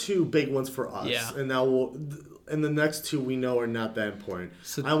those are the two big ones for us. Yeah. And now and the next two we know are not that important.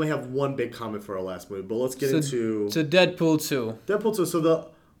 So, I only have one big comment for our last movie, but let's get into... So Deadpool 2. Deadpool 2. So the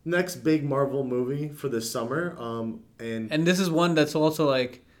next big Marvel movie for this summer. And this is one that's also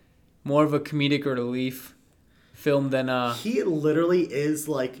like more of a comedic relief film than... He literally is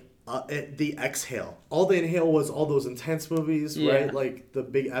like the exhale. All the inhale was all those intense movies, right? Like the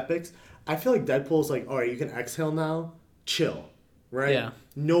big epics. I feel like Deadpool's like, all right, you can exhale now. Chill. Right? Yeah.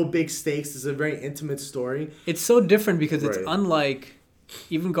 No big stakes. It's a very intimate story. It's so different because it's unlike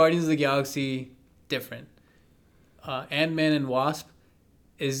even Guardians of the Galaxy, different. Ant-Man and Wasp,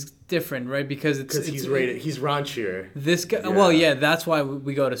 is different, right? Because he's rated. He's raunchier. This guy. Yeah. Well, yeah, that's why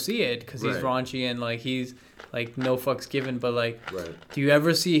we go to see it because he's Right. raunchy and like he's like no fucks given. But like, Right. do you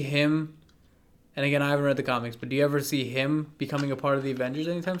ever see him? And again, I haven't read the comics, but do you ever see him becoming a part of the Avengers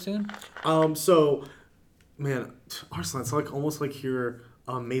anytime soon? So, man, Arslan, it's like almost like you're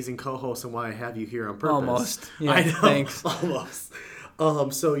an amazing co-host and why I have you here on purpose. Almost. Yeah. I know. Thanks. Almost.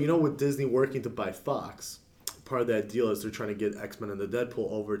 So with Disney working to buy Fox, part of that deal is they're trying to get X-Men and the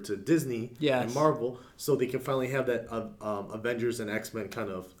Deadpool over to Disney and Marvel, so they can finally have that Avengers and X-Men kind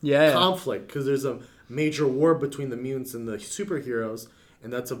of conflict because there's a major war between the mutants and the superheroes.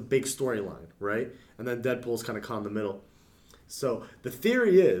 And that's a big storyline, right? And then Deadpool's kind of caught in the middle. So the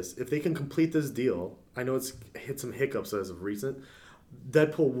theory is, if they can complete this deal, I know it's hit some hiccups as of recent,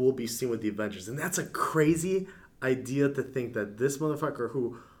 Deadpool will be seen with the Avengers. And that's a crazy idea to think that this motherfucker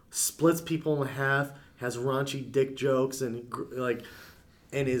who splits people in half, has raunchy dick jokes, and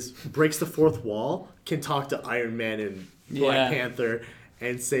breaks the fourth wall, can talk to Iron Man and Black Panther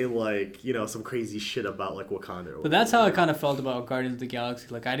and say some crazy shit about Wakanda. But that's how I kind of felt about Guardians of the Galaxy.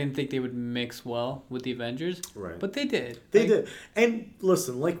 Like I didn't think they would mix well with the Avengers, right? But they did. They did. And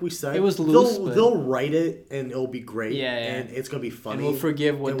listen, like we said, it was loose. They'll write it and it'll be great. Yeah. And it's gonna be funny. And we'll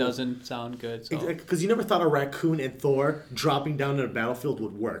forgive what doesn't sound good. Because you never thought a raccoon and Thor dropping down in a battlefield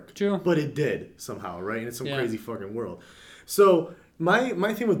would work. True. But it did somehow, right? And it's some crazy fucking world. So.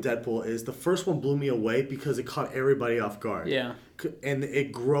 My thing with Deadpool is the first one blew me away because it caught everybody off guard. Yeah. And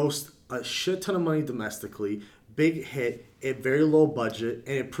it grossed a shit ton of money domestically, big hit, at very low budget,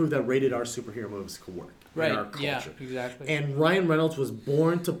 and it proved that rated R superhero movies could work. Right. In our culture. Yeah, exactly. And Ryan Reynolds was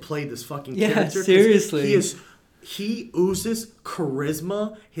born to play this fucking Yeah, character. seriously. He oozes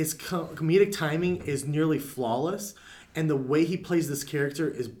charisma. His comedic timing is nearly flawless. And the way he plays this character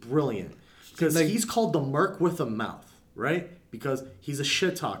is brilliant. Because he's called the Merc with a mouth, right? Because he's a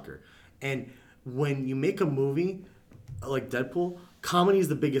shit talker. And when you make a movie like Deadpool, comedy is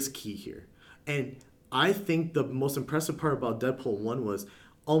the biggest key here. And I think the most impressive part about Deadpool 1 was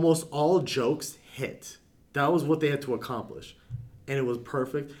almost all jokes hit. That was what they had to accomplish. And it was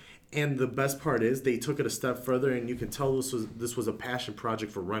perfect. And the best part is they took it a step further, and you can tell this was a passion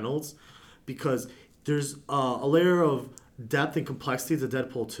project for Reynolds because there's a layer of depth and complexity to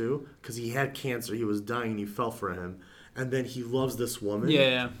Deadpool 2 because he had cancer. He was dying, and you felt for him. And then he loves this woman.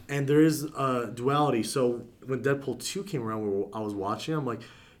 Yeah. And there is a duality. So when Deadpool 2 came around, where I was watching, I'm like,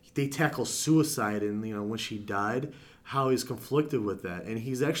 they tackle suicide and, when she died, how he's conflicted with that. And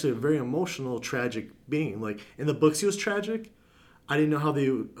he's actually a very emotional, tragic being. Like, in the books, he was tragic. I didn't know how they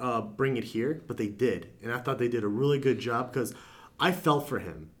would bring it here, but they did. And I thought they did a really good job because I felt for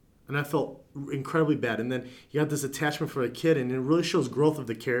him. And I felt incredibly bad. And then you got this attachment for a kid, and it really shows growth of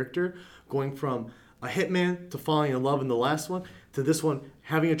the character going from a hitman to falling in love in the last one to this one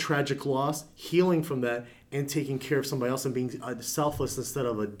having a tragic loss, healing from that, and taking care of somebody else and being selfless instead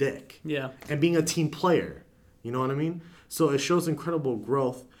of a dick. Yeah. And being a team player. You know what I mean? So it shows incredible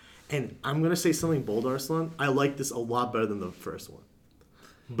growth. And I'm going to say something bold, Arslan. I like this a lot better than the first one.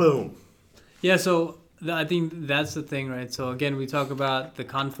 Boom. Yeah, so I think that's the thing, right? So again, we talk about the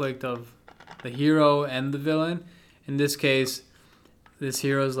conflict of the hero and the villain. In this case, this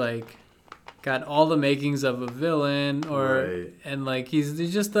hero's got all the makings of a villain, and he's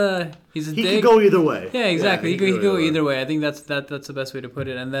just he's a he dick. Could go either way. Yeah, exactly. He could go either way. I think that's the best way to put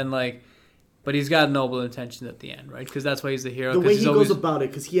it. And then but he's got noble intentions at the end, right? Because that's why he's the hero. The way he goes about it,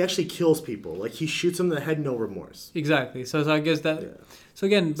 because he actually kills people. Like he shoots them in the head, no remorse. Exactly. So I guess that. Yeah. So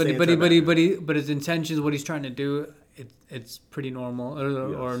again, but his intentions, what he's trying to do, it's pretty normal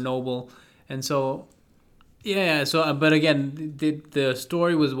or noble, and so. Yeah. So, but again, the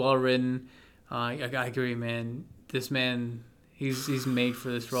story was well written. I agree, man. This man, he's made for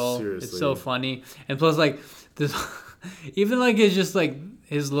this role. Seriously. It's so funny, and plus, this, even it's just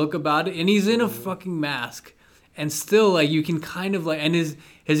his look about it, and he's in a fucking mask, and still you can kind of and his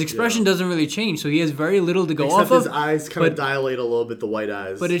expression doesn't really change, so he has very little to go off of. Except his eyes kind of dilate a little bit, the white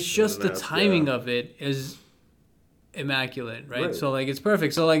eyes. But it's just the timing of it is immaculate, right? So it's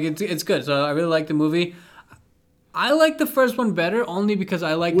perfect. So it's good. So I really like the movie. I like the first one better only because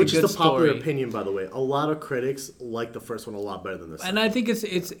I like the good story. Which is the popular opinion, by the way. A lot of critics like the first one a lot better than this. And I think it's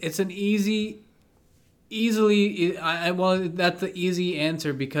an that's the easy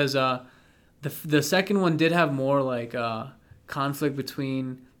answer because the second one did have more conflict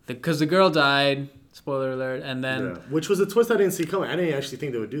between because the girl died. Spoiler alert! And then which was a twist I didn't see coming. I didn't actually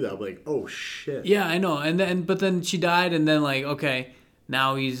think they would do that. I'm oh shit. Yeah, I know. But then she died, and then okay,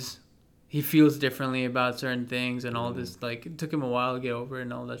 now he's he feels differently about certain things and all this. Like, it took him a while to get over it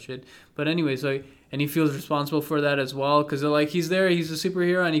and all that shit. But anyway, so and he feels responsible for that as well because like he's there, he's a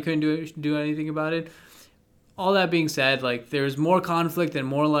superhero, and he couldn't do anything about it. All that being said, like there's more conflict and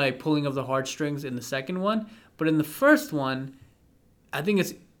more like pulling of the heartstrings in the second one, but in the first one, I think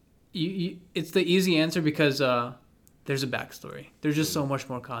it's the easy answer because there's a backstory. There's just so much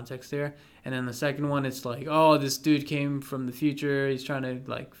more context there. And then the second one, it's like, oh, this dude came from the future. He's trying to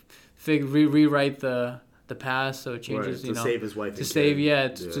like rewrite the past, so it changes, to save his wife. To save,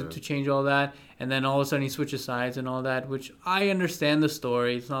 to change all that. And then all of a sudden he switches sides and all that, which I understand the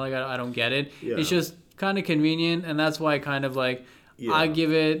story. It's not like I don't get it. Yeah. It's just kind of convenient, and that's why I kind of like I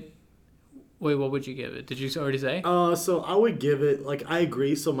give it. Wait, what would you give it? Did you already say? So I would give it like I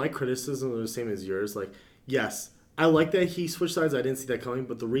agree. So my criticism is the same as yours. Like, yes, I like that he switched sides. I didn't see that coming,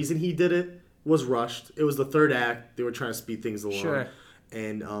 but the reason he did it was rushed. It was the third act. They were trying to speed things along. Sure.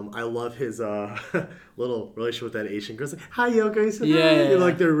 And I love his little relationship with that Asian girl. It's like, hi, Yoko. Said, yeah.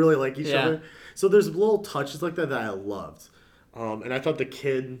 Like they're really like each other. So there's little touches like that I loved. And I thought the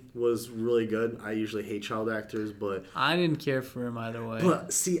kid was really good. I usually hate child actors, but I didn't care for him either way.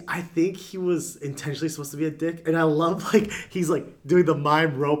 But see, I think he was intentionally supposed to be a dick, and I love like he's like doing the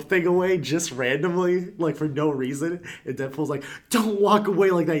mime rope thing away just randomly, like for no reason. And Deadpool's like, "Don't walk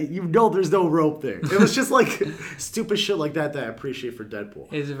away like that. You know there's no rope there." It was just like stupid shit like that I appreciate for Deadpool.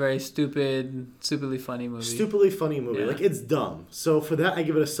 It's a very stupidly funny movie. Stupidly funny movie. Yeah. Like it's dumb. So for that, I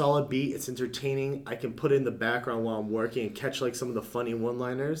give it a solid B. It's entertaining. I can put it in the background while I'm working and catch like some of the funny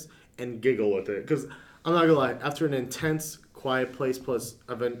one-liners and giggle with it. Because I'm not gonna lie, after an intense Quiet Place plus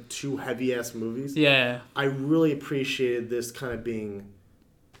I've been 2 heavy-ass movies, I really appreciated this kind of being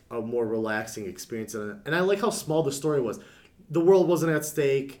a more relaxing experience. And I like how small the story was. The world wasn't at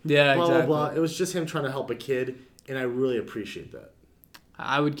stake. Yeah, blah, exactly. Blah, blah. It was just him trying to help a kid, and I really appreciate that.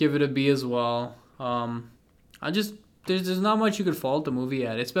 I would give it a B as well. There's not much you could fault the movie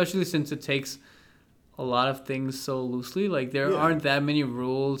at, especially since it takes a lot of things so loosely. Like there aren't that many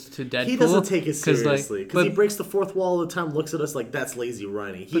rules to Deadpool. He doesn't take it seriously because he breaks the fourth wall all the time. Looks at us like that's lazy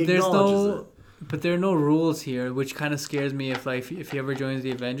writing. He acknowledges it. But there are no rules here, which kind of scares me if he ever joins the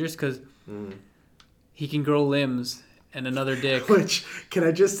Avengers because he can grow limbs and another dick. Which can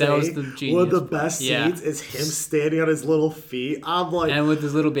I just say, one of the best scenes is him standing on his little feet. I'm like, and with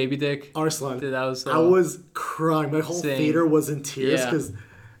his little baby dick. Arslan. Dude, that was I was crying. My whole theater was in tears because.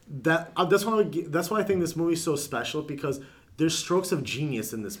 That's why I think this movie's so special because there's strokes of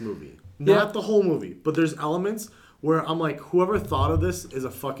genius in this movie. Not the whole movie, but there's elements where I'm like, whoever thought of this is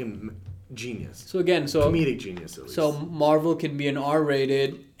a fucking genius. So again, comedic genius at least. So Marvel can be an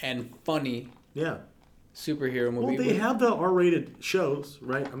R-rated and funny superhero movie. Well, they have the R-rated shows,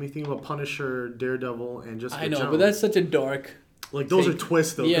 right? I mean, thinking about Punisher, Daredevil, and Jessica Jones. I know, but that's such a dark. Like those are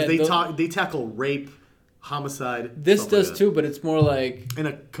twists though, because they tackle rape. Homicide. This does like too, but it's more like in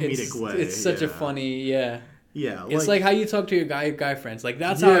a comedic way. It's such a funny, Yeah, it's like how you talk to your guy friends. Like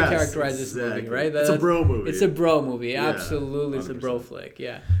that's how I characterize this movie, right? It's a bro movie. It's a bro movie. Absolutely, 100%. It's a bro flick.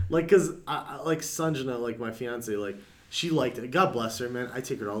 Yeah. Like, cause I like Sanjana, like my fiance, like she liked it. God bless her, man. I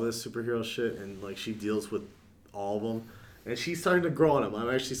take her to all this superhero shit, and like she deals with all of them, and she's starting to grow on them.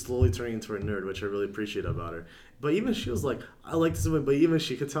 I'm actually slowly turning into a nerd, which I really appreciate about her. But even she was like, I like this movie, but even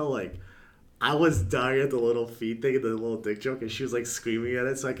she could tell like. I was dying at the little feet thing, the little dick joke, and she was like screaming at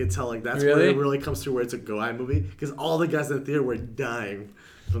it, so I could tell like that's where it really comes through where it's a go-eye movie, because all the guys in the theater were dying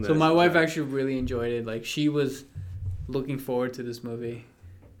from that. So my wife actually really enjoyed it. Like she was looking forward to this movie,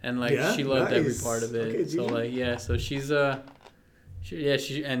 and like she loved every part of it. Okay, so like so she's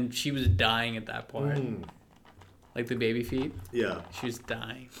she was dying at that part, like the baby feet. Yeah, she was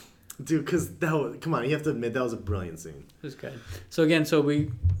dying. Dude, because come on, you have to admit that was a brilliant scene. It was good. So again,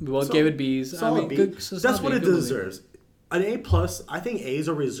 we gave it B's. Solid B. That's what it deserves. An A+. I think A's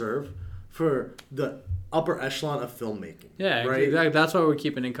are reserved for the upper echelon of filmmaking. Yeah, right. Exactly. That's why we're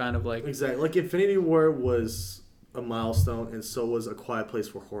keeping it kind of like exactly like Infinity War was a milestone, and so was A Quiet Place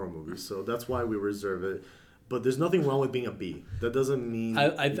for horror movies. So that's why we reserve it. But there's nothing wrong with being a B. That doesn't mean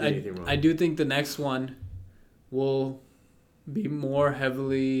anything wrong. I do think the next one will be more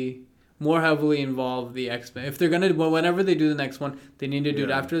heavily involve the X-Men. If they're gonna, whenever they do the next one, they need to do it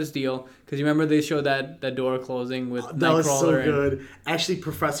after this deal. Because you remember they showed that door closing with Nightcrawler. That was so good. Actually,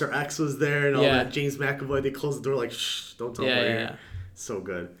 Professor X was there and all that. James McAvoy, they closed the door like, shh, don't tell me. Yeah. So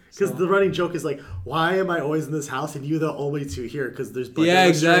good. Because the running joke is like, why am I always in this house and you're the only two here? Because there's budget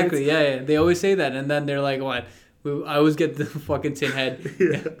exactly. Yeah. They always say that, and then they're like, what? I always get the fucking tin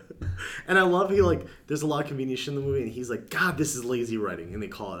head. And I love there's a lot of convenience in the movie, and he's like, God, this is lazy writing, and they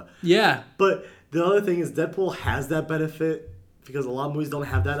call it. Yeah. But the other thing is Deadpool has that benefit because a lot of movies don't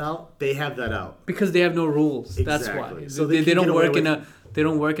have that out. They have that out because they have no rules. That's exactly. why. So they don't work in a they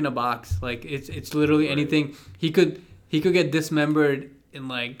don't work in a box. Like it's literally anything. He could get dismembered in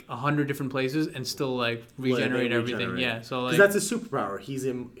like 100 different places and still like regenerate everything. Yeah, so like that's his superpower. He's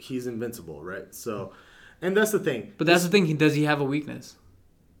invincible, right? So, and that's the thing. But that's the thing. Does he have a weakness?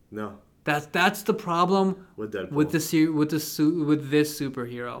 No. That's the problem with Deadpool. with this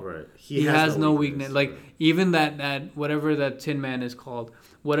superhero. Right. He has no weakness. Like even that whatever that Tin Man is called,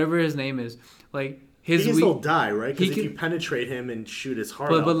 whatever his name is, like his he can still die, right? Because if can, you penetrate him and shoot his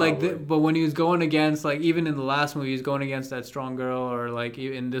heart out, but when he was going against, like even in the last movie, he was going against that strong girl, or like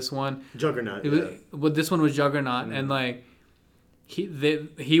in this one, Juggernaut. But this one was Juggernaut, and like he's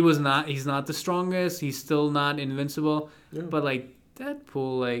not the strongest. He's still not invincible. Yeah. But like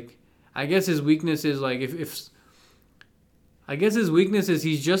Deadpool, like I guess his weakness is like he's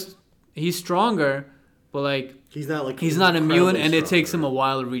stronger, but like he's not immune, and it takes him a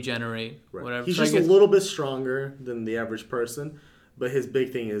while to regenerate. Right. Whatever. He's just a little bit stronger than the average person, but his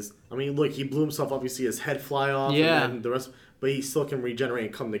big thing is, I mean, look, he blew himself up. You see his head fly off. Yeah. And then the rest, but he still can regenerate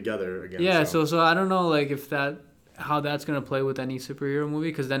and come together again. Yeah. So I don't know, like how that's gonna play with any superhero movie,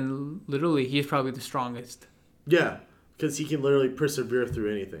 because then literally he's probably the strongest. Yeah. Because he can literally persevere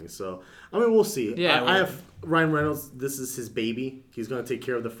through anything. So, I mean, we'll see. Yeah, I have Ryan Reynolds. This is his baby. He's going to take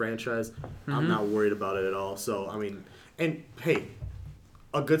care of the franchise. Mm-hmm. I'm not worried about it at all. So, I mean, and hey,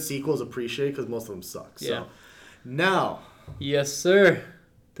 a good sequel is appreciated because most of them suck. So, yeah. Now. Yes, sir.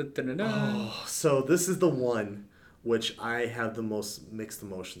 So, this is the one which I have the most mixed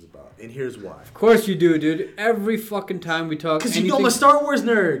emotions about. And here's why. Of course you do, dude. Every fucking time we talk... Because you know I'm a Star Wars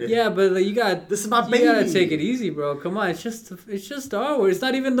nerd. Yeah, but like, you got... This is my baby. You gotta take it easy, bro. Come on. It's just Star Wars. It's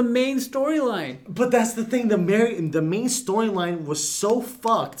not even the main storyline. But that's the thing. The main storyline was so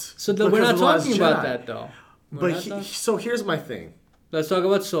fucked. So we're not talking about that, though. So here's my thing. Let's talk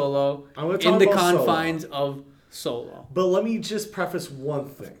about Solo. In the confines of Solo. But let me just preface one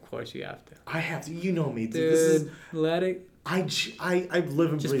thing. Of course you have to. I have to. You know me, dude. Let it. I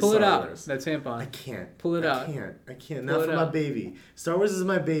live and just breathe pull Star it out. Wars. That tampon. I can't. Pull it out. I can't. Not for my baby. Star Wars is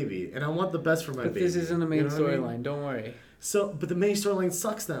my baby, and I want the best for my baby. But this isn't the main storyline. Don't worry. But the main storyline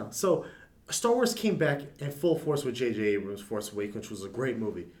sucks now. So Star Wars came back in full force with J.J. Abrams' Force Awakens, which was a great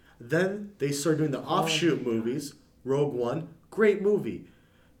movie. Then they started doing the offshoot movies. Rogue One, great movie.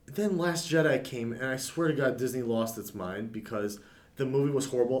 Then Last Jedi came, and I swear to God, Disney lost its mind because the movie was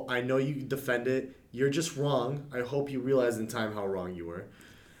horrible. I know you defend it. You're just wrong. I hope you realize in time how wrong you were.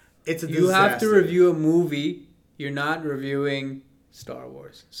 It's a disaster. You have to review a movie. You're not reviewing Star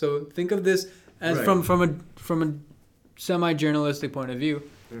Wars. So think of this as from a semi-journalistic point of view.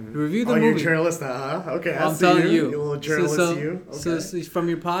 Mm-hmm. Review the movie. You're a journalist now, huh? Okay, I'm telling you. You're a little journalist, Okay. So from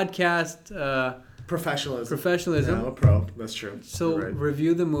your podcast... Professionalism. Yeah, I'm a pro. That's true. So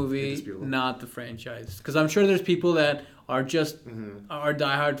review the movie, not the franchise. Because I'm sure there's people that are just are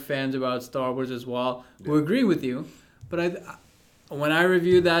diehard fans about Star Wars as well who agree with you. But when I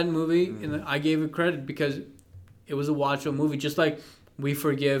reviewed that movie, I gave it credit because it was a watchable movie. Just like we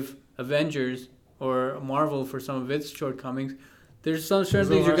forgive Avengers or Marvel for some of its shortcomings. There's some certain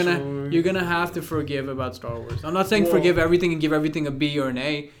things you're gonna have to forgive about Star Wars. I'm not saying forgive everything and give everything a B or an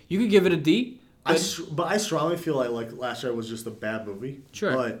A. You could give it a D. But I strongly feel like Last Jedi was just a bad movie.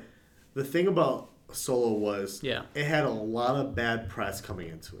 Sure. But the thing about Solo was it had a lot of bad press coming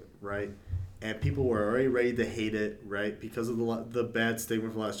into it, right? And people were already ready to hate it, right? Because of the bad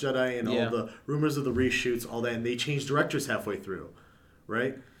stigma from Last Jedi and all the rumors of the reshoots, all that. And they changed directors halfway through,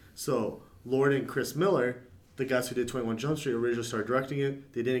 right? So Lord and Chris Miller, the guys who did 21 Jump Street, originally started directing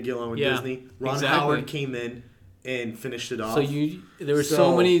it. They didn't get along with Disney. Ron Howard came in and finished it off. So there were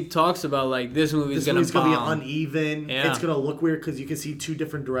so many talks about like this movie's gonna be uneven. Yeah. It's gonna look weird because you can see two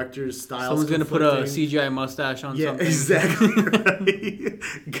different directors' styles. Someone's gonna put a CGI mustache on something. Yeah, exactly.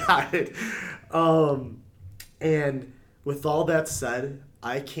 Got it. And with all that said,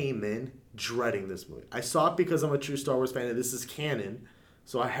 I came in dreading this movie. I saw it because I'm a true Star Wars fan and this is canon,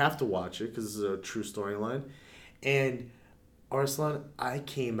 so I have to watch it because this is a true storyline. And Arslan, I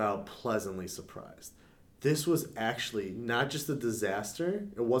came out pleasantly surprised. This was actually not just a disaster.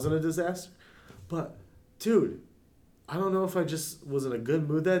 It wasn't a disaster. But, dude, I don't know if I just was in a good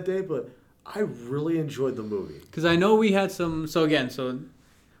mood that day, but I really enjoyed the movie. Because I know we had some... So, again,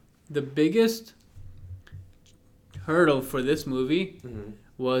 the biggest hurdle for this movie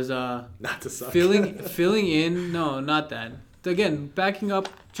was... not to suck. filling in... No, not that. Again, backing up,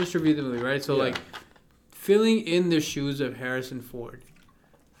 just review the movie, right? So, filling in the shoes of Harrison Ford.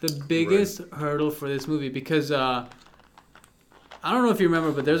 The biggest hurdle for this movie because I don't know if you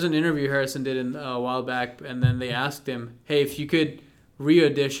remember, but there's an interview Harrison did a while back, and then they asked him, "Hey, if you could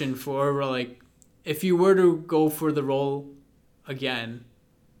re-audition for like, if you were to go for the role again,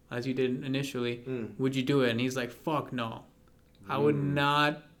 as you did initially, would you do it?" And he's like, "Fuck no, I would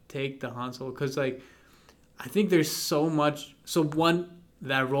not take the Han Solo because like, I think there's so much. So one,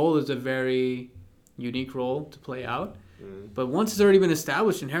 that role is a very unique role to play out, but once it's already been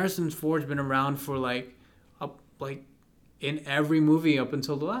established, and Harrison Ford's been around for like, in every movie up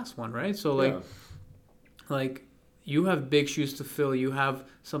until the last one, right? So like you have big shoes to fill. You have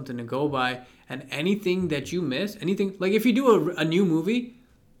something to go by, and anything that you miss, anything like if you do a new movie,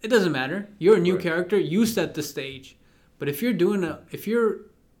 it doesn't matter. You're a new character. You set the stage. But if you're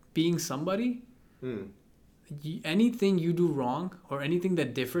being somebody, anything you do wrong or anything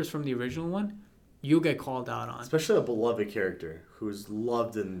that differs from the original one, you'll get called out on. Especially a beloved character who's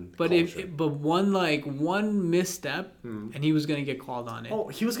loved in but culture. But one misstep, and he was gonna get called on it. Oh,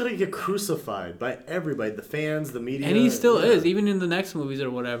 he was gonna get crucified by everybody, the fans, the media, and he still is, even in the next movies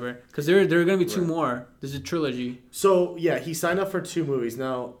or whatever. Because there are gonna be two more. There's a trilogy. So yeah, he signed up for 2 movies.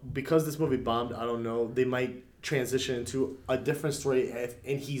 Now because this movie bombed, I don't know. They might transition into a different story,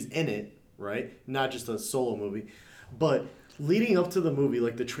 and he's in it, right? Not just a solo movie, but. Leading up to the movie,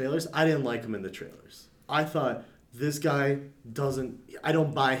 like the trailers, I didn't like him in the trailers. I thought this guy I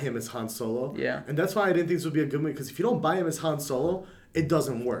don't buy him as Han Solo. Yeah. And that's why I didn't think this would be a good movie, because if you don't buy him as Han Solo, it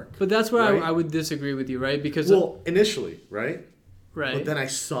doesn't work. But that's where right? I would disagree with you, right? Because initially, right? Right. But then I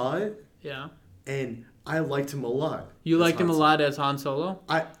saw it. Yeah. And I liked him a lot. You liked him a lot as Han Solo?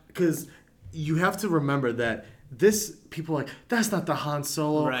 Because you have to remember that people are like, that's not the Han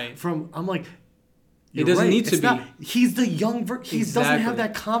Solo. Right. I'm like, it doesn't need to be. He's the young he doesn't have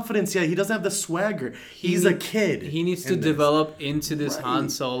that confidence yet. He doesn't have the swagger. He's a kid. He needs to develop into this Han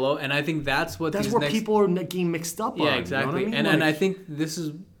Solo, and I think that's where people are getting mixed up on. Yeah, exactly. You know what I mean? And I think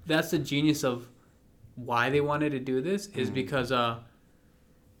that's the genius of why they wanted to do this is because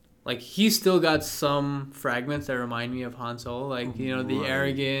like he's still got some fragments that remind me of Han Solo, like the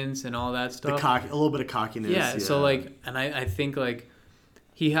arrogance and all that stuff. A little bit of cockiness. Yeah. So like, and I think like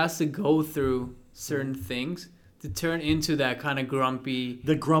he has to go through certain things to turn into that kind of grumpy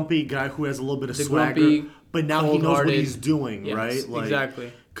guy who has a little bit of swagger, but now he knows what he's doing. Yes, right? Like,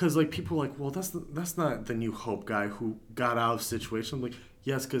 exactly. Because like people are like, well, that's not the New Hope guy who got out of situation. I'm like,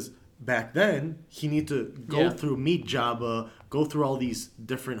 yes, because back then he needed to go through meet Jabba, go through all these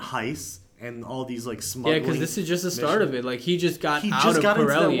different heists and all these like smuggling. Yeah, because this is just the start of it. Like he just got out of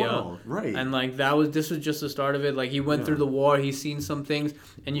Corellia, right? And like this was just the start of it. Like he went through the war, he's seen some things,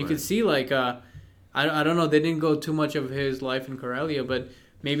 and you could see like I don't know, they didn't go too much of his life in Corellia, but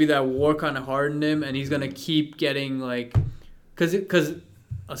maybe that war kind of hardened him, and he's gonna keep getting like, cause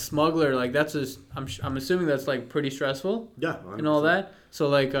a smuggler like that's just I'm assuming that's like pretty stressful. Yeah, 100%. And all that. So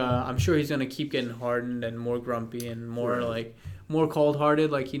like I'm sure he's gonna keep getting hardened and more grumpy and more like more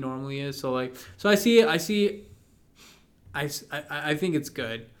cold-hearted like he normally is. So like I think it's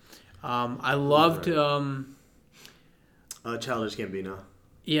good. I loved Childish Gambino.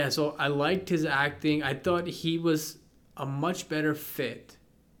 Yeah, so I liked his acting. I thought he was a much better fit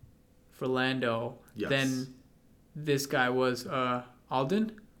for Lando than this guy was.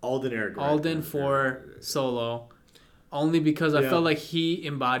 Alden Ehrenreich. Alden for Solo, only because I felt like he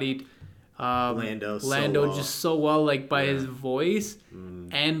embodied Lando just so well, like by his voice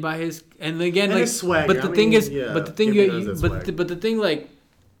and by his his swagger. But the thing like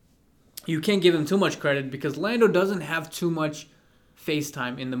you can't give him too much credit because Lando doesn't have too much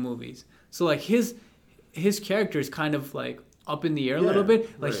FaceTime in the movies. So like his character is kind of like up in the air a little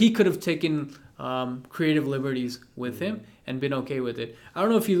bit. Like he could have taken creative liberties with him and been okay with it. I don't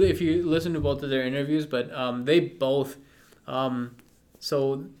know if you listen to both of their interviews, but they both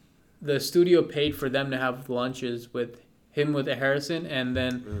so the studio paid for them to have lunches with him with Harrison and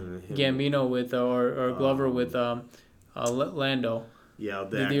then Gambino with or Glover with Lando. Yeah,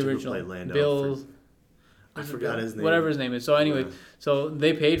 the actor who played Lando. Bill. I forgot his name. Whatever his name is. So anyway, so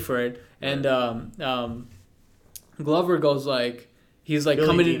they paid for it, and Glover goes like he's like Billy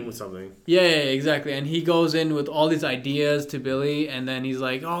coming Dean in with something. Yeah, exactly. And he goes in with all these ideas to Billy, and then he's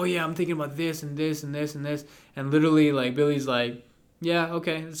like, "Oh yeah, I'm thinking about this and this and this and this," and literally like Billy's like, "Yeah,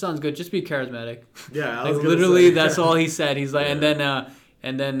 okay, it sounds good. Just be charismatic." Yeah, like literally that's all he said. He's like, and then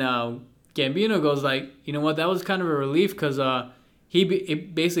Gambino goes like, "You know what? That was kind of a relief because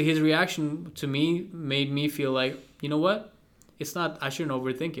basically his reaction to me made me feel like, you know what? It's not. I shouldn't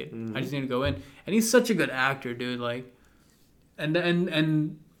overthink it. I just need to go in." And he's such a good actor, dude. Like, and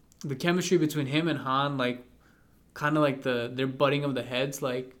the chemistry between him and Han, like, kind of like their butting of the heads,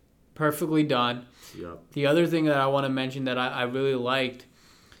 like perfectly done. Yep. The other thing that I want to mention that I really liked,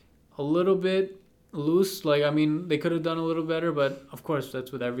 a little bit loose. Like, I mean, they could have done a little better, but of course,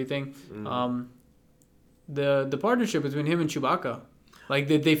 that's with everything. The partnership between him and Chewbacca. Like,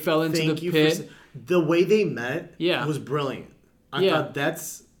 they fell into the pit. The way they met Yeah. was brilliant. I thought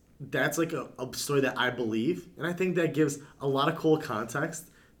that's like a story that I believe, and I think that gives a lot of cool context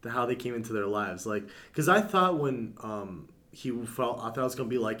to how they came into their lives. Like, because I thought when I thought it was gonna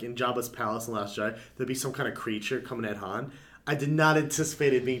be like in Jabba's palace in Last Jedi, there'd be some kind of creature coming at Han. I did not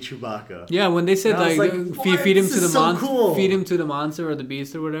anticipate it being Chewbacca. Yeah, when they said like feed him to the monster, cool. feed him to the monster or the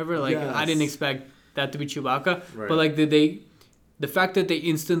beast or whatever, like I didn't expect that to be Chewbacca. Right. But like the fact that they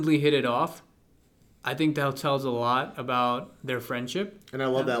instantly hit it off, I think that tells a lot about their friendship. And I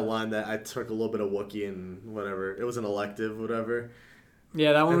love that line that I took a little bit of Wookiee and whatever. It was an elective, whatever.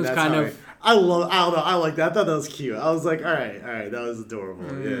 Yeah, that one was kind of. I don't know. I like that. I thought that was cute. I was like, all right, that was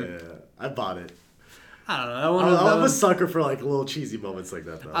adorable. Yeah. I bought it. I don't know. I'm a sucker for like little cheesy moments like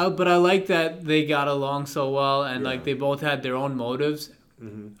that, though. But I like that they got along so well, and like they both had their own motives,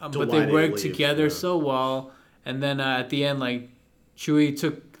 but they worked together so well. And then at the end, like Chewie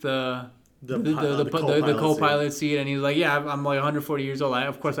took the co-pilot seat, and he's like, "Yeah, I'm like 140 years old.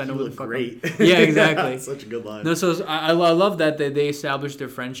 Of course, I know what the fuck." Great. Yeah, exactly. Such a good line. No, so I love that they established their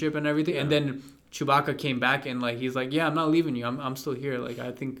friendship and everything, and then Chewbacca came back and like he's like, "Yeah, I'm not leaving you. I'm still here. Like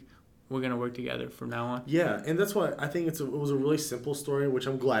I think we're gonna work together from now on." Yeah, and that's why I think it was a really simple story, which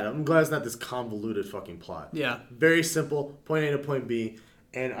I'm glad. I'm glad it's not this convoluted fucking plot. Yeah. Very simple, point A to point B,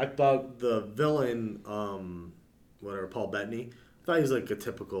 and I thought the villain, Paul Bettany. I thought he was like a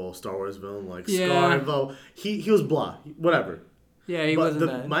typical Star Wars villain, like Scar. Though he was blah, whatever. Yeah, he wasn't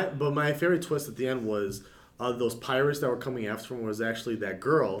that. But my favorite twist at the end was those pirates that were coming after him was actually that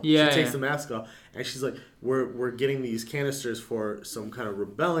girl. Yeah, she takes the mask off and she's like, "We're getting these canisters for some kind of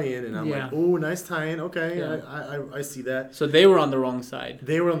rebellion," and I'm like, "Oh, nice tie-in. Okay, I see that." So they were on the wrong side.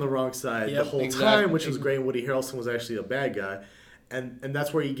 They were on the wrong side the whole time, which was great. And Woody Harrelson was actually a bad guy, and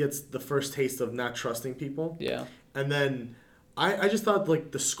that's where he gets the first taste of not trusting people. Yeah, and then. I just thought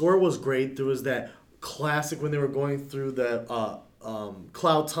like the score was great. There was that classic when they were going through the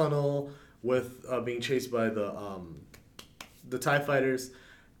cloud tunnel with being chased by the TIE fighters,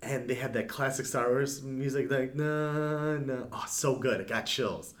 and they had that classic Star Wars music like no, so good. It got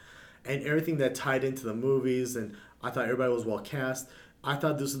chills, and everything that tied into the movies. And I thought everybody was well cast. I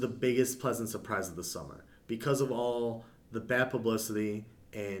thought this was the biggest pleasant surprise of the summer because of all the bad publicity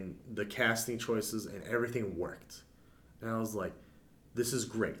and the casting choices, and everything worked. And I was like, this is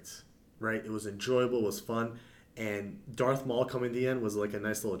great, right? It was enjoyable, it was fun. And Darth Maul coming at the end was like a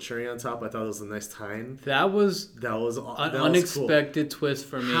nice little cherry on top. I thought it was a nice tie-in. That was an unexpected cool. Twist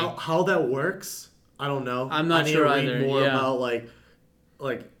for me. How that works, I don't know. I'm not sure either. I need to read more about like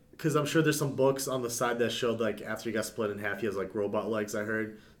because I'm sure there's some books on the side that showed like after he got split in half, he has like robot legs. I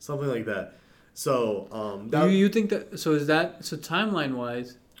heard something like that. So you think that? So is that so timeline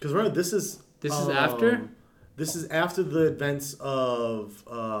wise? Because remember, this is after. This is after the events of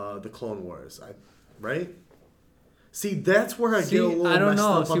the Clone Wars, right? See, that's where I get a little I don't messed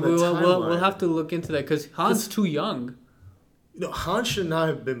know. up on the timeline. We'll have to look into that because Han's too young. No, Han should not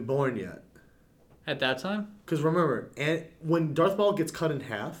have been born yet. At that time? Because remember, when Darth Maul gets cut in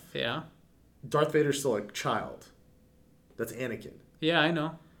half, Darth Vader's still a child. That's Anakin. Yeah, I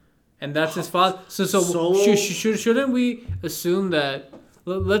know. And that's his father. So shouldn't we assume that...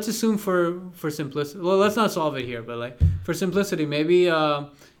 Let's assume for simplicity. Well, let's not solve it here, but like for simplicity, maybe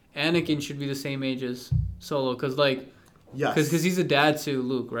Anakin should be the same age as Solo, because because he's a dad to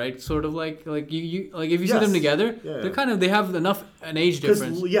Luke, right? Sort of like you if you see them together, they have enough an age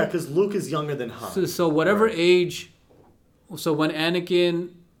difference. Because Luke is younger than Han. So whatever age, so when Anakin,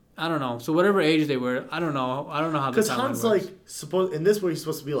 I don't know. So whatever age they were, I don't know how. Because Han's works. in this way he's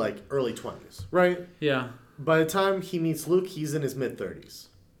supposed to be like early 20s, right? Yeah. By the time he meets Luke, he's in his mid-30s.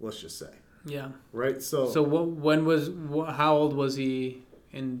 Let's just say. Yeah. Right. So how old was he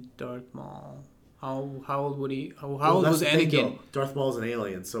in Darth Maul? How old would he? How old was Anakin? Darth Maul's an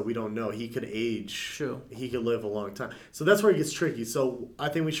alien, so we don't know. He could age. True. He could live a long time. So that's where it gets tricky. So I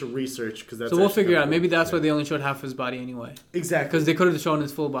think we should research because that's. So we'll figure out. Maybe that's why they only showed half his body anyway. Exactly. Because they could have shown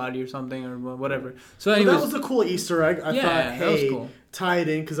his full body or something or whatever. So anyways, that was a cool Easter egg. I thought, that was cool. Tie it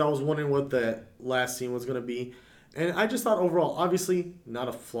in because I was wondering what the last scene was gonna be, and I just thought overall, obviously not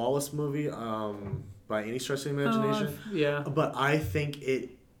a flawless movie by any stretch of the imagination. But I think it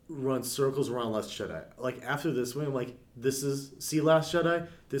runs circles around Last Jedi. Like after this one, I'm like, see Last Jedi?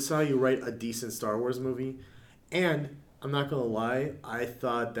 This is how you write a decent Star Wars movie. And I'm not gonna lie, I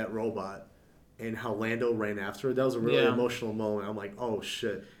thought that robot and how Lando ran after her. That was a really emotional moment. I'm like, oh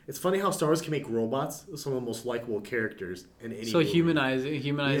shit. It's funny how Star Wars can make robots some of the most likable characters in any movie.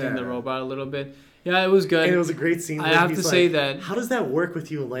 Humanizing the robot a little bit. Yeah, it was good. And it was a great scene. I have to say that. How does that work with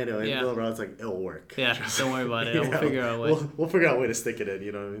you and Lando? And Little Robot's like, it'll work. Yeah, don't worry about it. We'll figure out a way. We'll figure out a way to stick it in,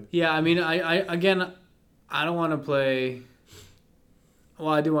 you know what I mean? Yeah, I mean, I don't want to play... Well,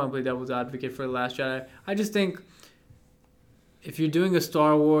 I do want to play devil's advocate for The Last Jedi. I just think if you're doing a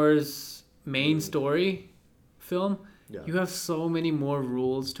Star Wars main story film, you have so many more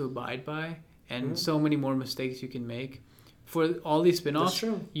rules to abide by and so many more mistakes you can make. For all these spin-offs,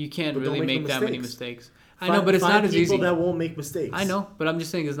 you can't really make that many mistakes. I know, but it's not as easy. People that won't make mistakes. I know, but I'm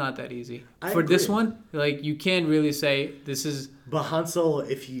just saying it's not that easy. For this one, like, you can't really say this is... But Han Solo,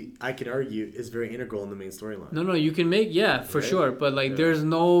 I can argue, is very integral in the main storyline. No, you can make, for sure. But, like, there's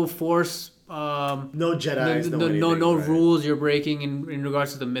no Force... no Jedis, no rules you're breaking in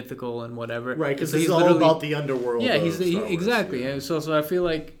regards to the mythical and whatever. Right, because he's all about the underworld. Yeah, exactly. Yeah. So I feel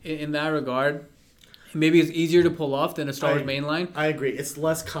like in that regard... Maybe it's easier to pull off than a Star Wars mainline. I agree. It's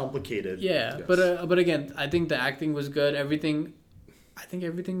less complicated. Yeah, yes. But again, I think the acting was good. I think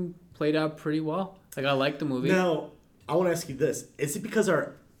everything played out pretty well. Like, I liked the movie. Now, I want to ask you this. Is it because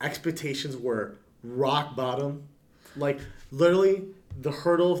our expectations were rock bottom? Like, literally, the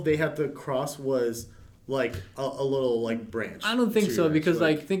hurdle they had to cross was, like, a little, like, branch. I don't think so, because,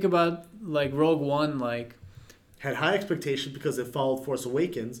 like, think about, like, Rogue One, like... Had high expectations because it followed Force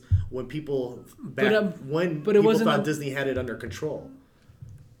Awakens when people thought Disney had it under control.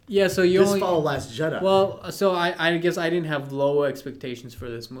 Yeah, so this followed Last Jedi. Well, so I guess I didn't have low expectations for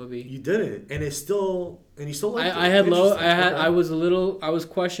this movie. You didn't, and you still liked it. I was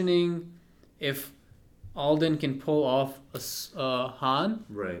questioning if Alden can pull off a Han,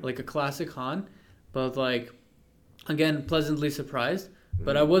 right? Like a classic Han, but like again, pleasantly surprised. Mm-hmm.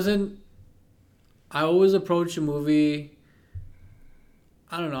 But I wasn't. I always approach a movie.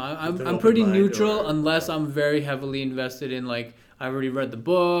 I don't know. I'm pretty neutral unless I'm very heavily invested in, like, I've already read the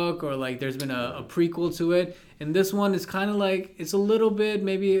book or like there's been a prequel to it. And this one is kind of like it's a little bit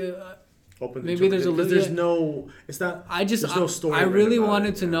maybe. Maybe there's a little. There's no. It's not. There's no story. I really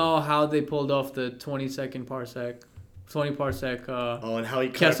wanted to know how they pulled off the 20 parsec. And how he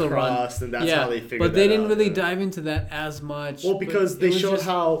cut across, and that's how they figured. But they didn't really dive into that as much. Well, because they showed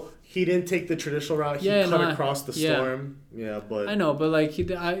how he didn't take the traditional route. He cut across the storm. Yeah, but I know, but like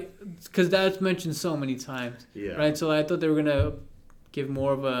because that's mentioned so many times. Yeah. Right. So I thought they were gonna give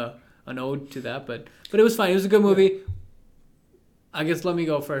more of an ode to that, but it was fine. It was a good movie. I guess let me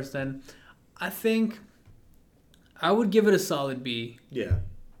go first then. I think I would give it a solid B. Yeah.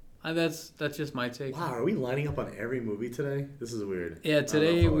 That's just my take. Wow, are we lining up on every movie today? This is weird. Yeah,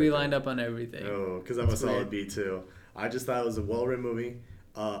 today we lined up on everything. Oh, because I'm a solid B too. I just thought it was a well-written movie.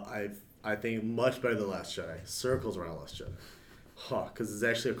 I think much better than Last Jedi. Circles around Last Jedi. Because it's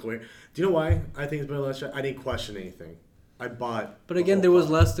actually a coherent. Do you know why I think it's better than Last Jedi? I didn't question anything. I bought. But again, there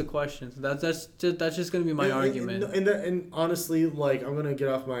was less to question. So that's just gonna be my argument. And honestly, like, I'm gonna get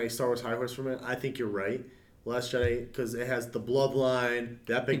off my Star Wars high horse for a minute. I think you're right. Last Jedi, because it has the bloodline,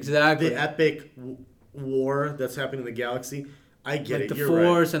 the epic war that's happening in the galaxy. I get it. The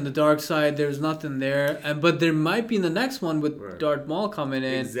Force and the dark side. There's nothing there, but there might be in the next one with Darth Maul coming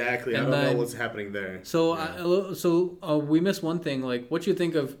in. Exactly. I don't know what's happening there. So we missed one thing. Like, what you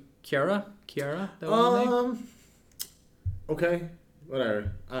think of Kiara? That was her name? Okay,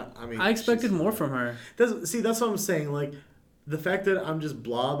 whatever. I mean, I expected more from her. That's what I'm saying. Like, the fact that I'm just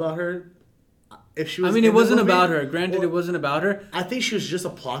blah about her. If she was, it wasn't about her. Granted, it wasn't about her. I think she was just a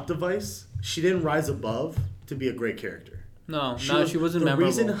plot device. She didn't rise above to be a great character. No, she wasn't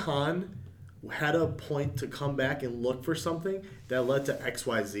memorable. The reason Han had a point to come back and look for something that led to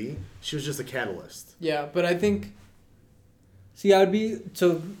XYZ, she was just a catalyst. Yeah, but I think... See,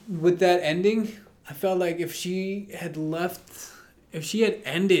 with that ending, I felt like if she had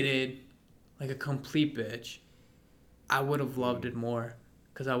ended it like a complete bitch, I would have loved it more.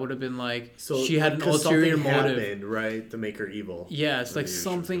 Because I would have been like, she had an ulterior motive. Happened, right, to make her evil. Yeah, it's like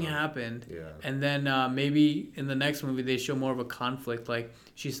something happened. Yeah. And then maybe in the next movie they show more of a conflict. Like,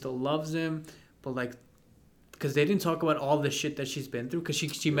 she still loves him, but like, because they didn't talk about all the shit that she's been through. Because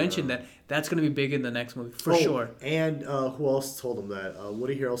she mentioned that's going to be big in the next movie, for sure. And who else told him that?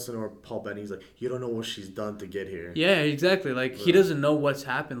 Woody Harrelson or Paul Bettany? He's like, you don't know what she's done to get here. Yeah, exactly. Like, he doesn't know what's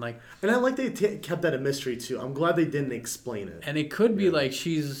happened. Like, and I like they kept that a mystery, too. I'm glad they didn't explain it. And it could be like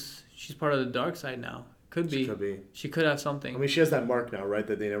she's part of the dark side now. Could be. She could have something. I mean, she has that mark now, right?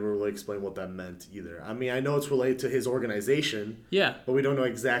 That they never really explained what that meant either. I mean, I know it's related to his organization. Yeah. But we don't know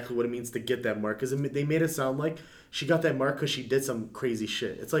exactly what it means to get that mark. Because they made it sound like she got that mark because she did some crazy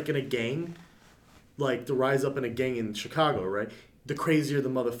shit. It's like in a gang, like to rise up in a gang in Chicago, right? The crazier the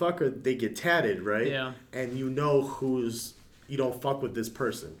motherfucker, they get tatted, right? Yeah. And you know you don't fuck with this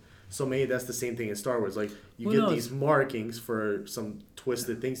person. So maybe that's the same thing in Star Wars. Like you get these markings for some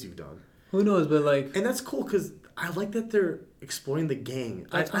twisted things you've done. Who knows? But like, and that's cool because I like that they're exploring the gang.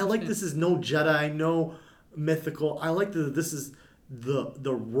 I like this is no Jedi, no mythical. I like that this is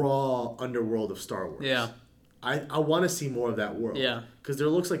the raw underworld of Star Wars. Yeah. I want to see more of that world. Yeah. Because there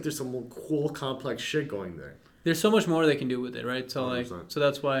looks like there's some cool, complex shit going there. There's so much more they can do with it, right? So 100%. like, so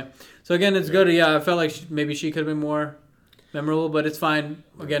that's why. So again, it's good. Yeah, I felt like maybe she could have been more memorable, but it's fine.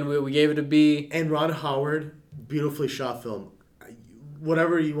 Again, we gave it a B. And Ron Howard, beautifully shot film.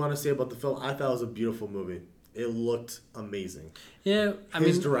 Whatever you want to say about the film, I thought it was a beautiful movie. It looked amazing. Yeah,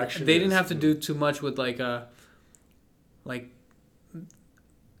 His direction. They didn't have to do too much with like.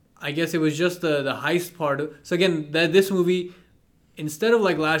 I guess it was just the heist part. So again, this movie, instead of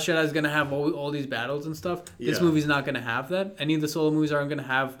like Last Jedi is gonna have all these battles and stuff, this movie's not gonna have that. Any of the solo movies aren't gonna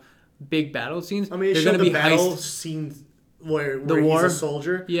have big battle scenes. I mean, they're gonna be battle scenes where he's a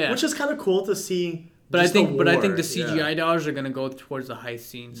soldier, which is kind of cool to see. But I think the CGI dollars are gonna go towards the heist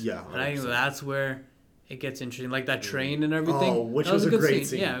scenes. Yeah, 100%. And I think that's where it gets interesting, like that train and everything. Oh, which was a great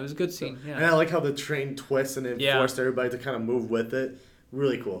scene. Yeah, it was a good scene. Yeah. And I like how the train twists and it forced everybody to kind of move with it.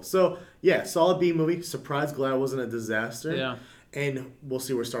 Really cool. So, yeah, solid B movie. Surprised, glad it wasn't a disaster. Yeah. And we'll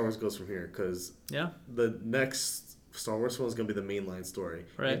see where Star Wars goes from here because the next Star Wars one is going to be the mainline story.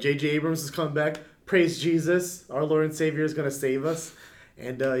 Right. And J.J. Abrams is coming back. Praise Jesus. Our Lord and Savior is going to save us.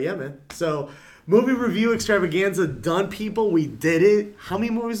 And, yeah, man. So, movie review extravaganza done, people. We did it. How many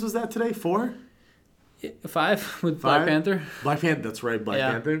movies was that today? 4? 5 with Black Panther. Black Panther, that's right, Black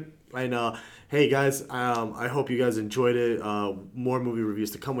Panther. And hey guys, I hope you guys enjoyed it. More movie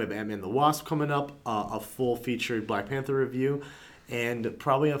reviews to come. We have Ant-Man and the Wasp coming up, a full featured Black Panther review, and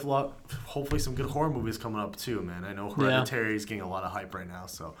probably hopefully some good horror movies coming up too, man. I know Hereditary is getting a lot of hype right now,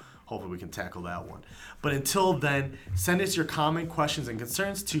 so hopefully we can tackle that one. But until then, send us your comment, questions, and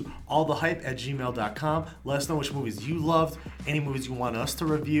concerns to allthehype@gmail.com. Let us know which movies you loved, any movies you want us to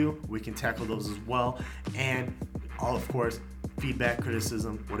review. We can tackle those as well. And of course, feedback,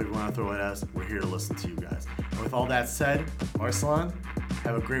 criticism, whatever you want to throw at us, we're here to listen to you guys. And with all that said, Arsalan,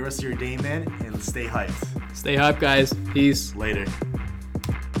 have a great rest of your day, man, and stay hyped. Stay hyped, guys. Peace. Later.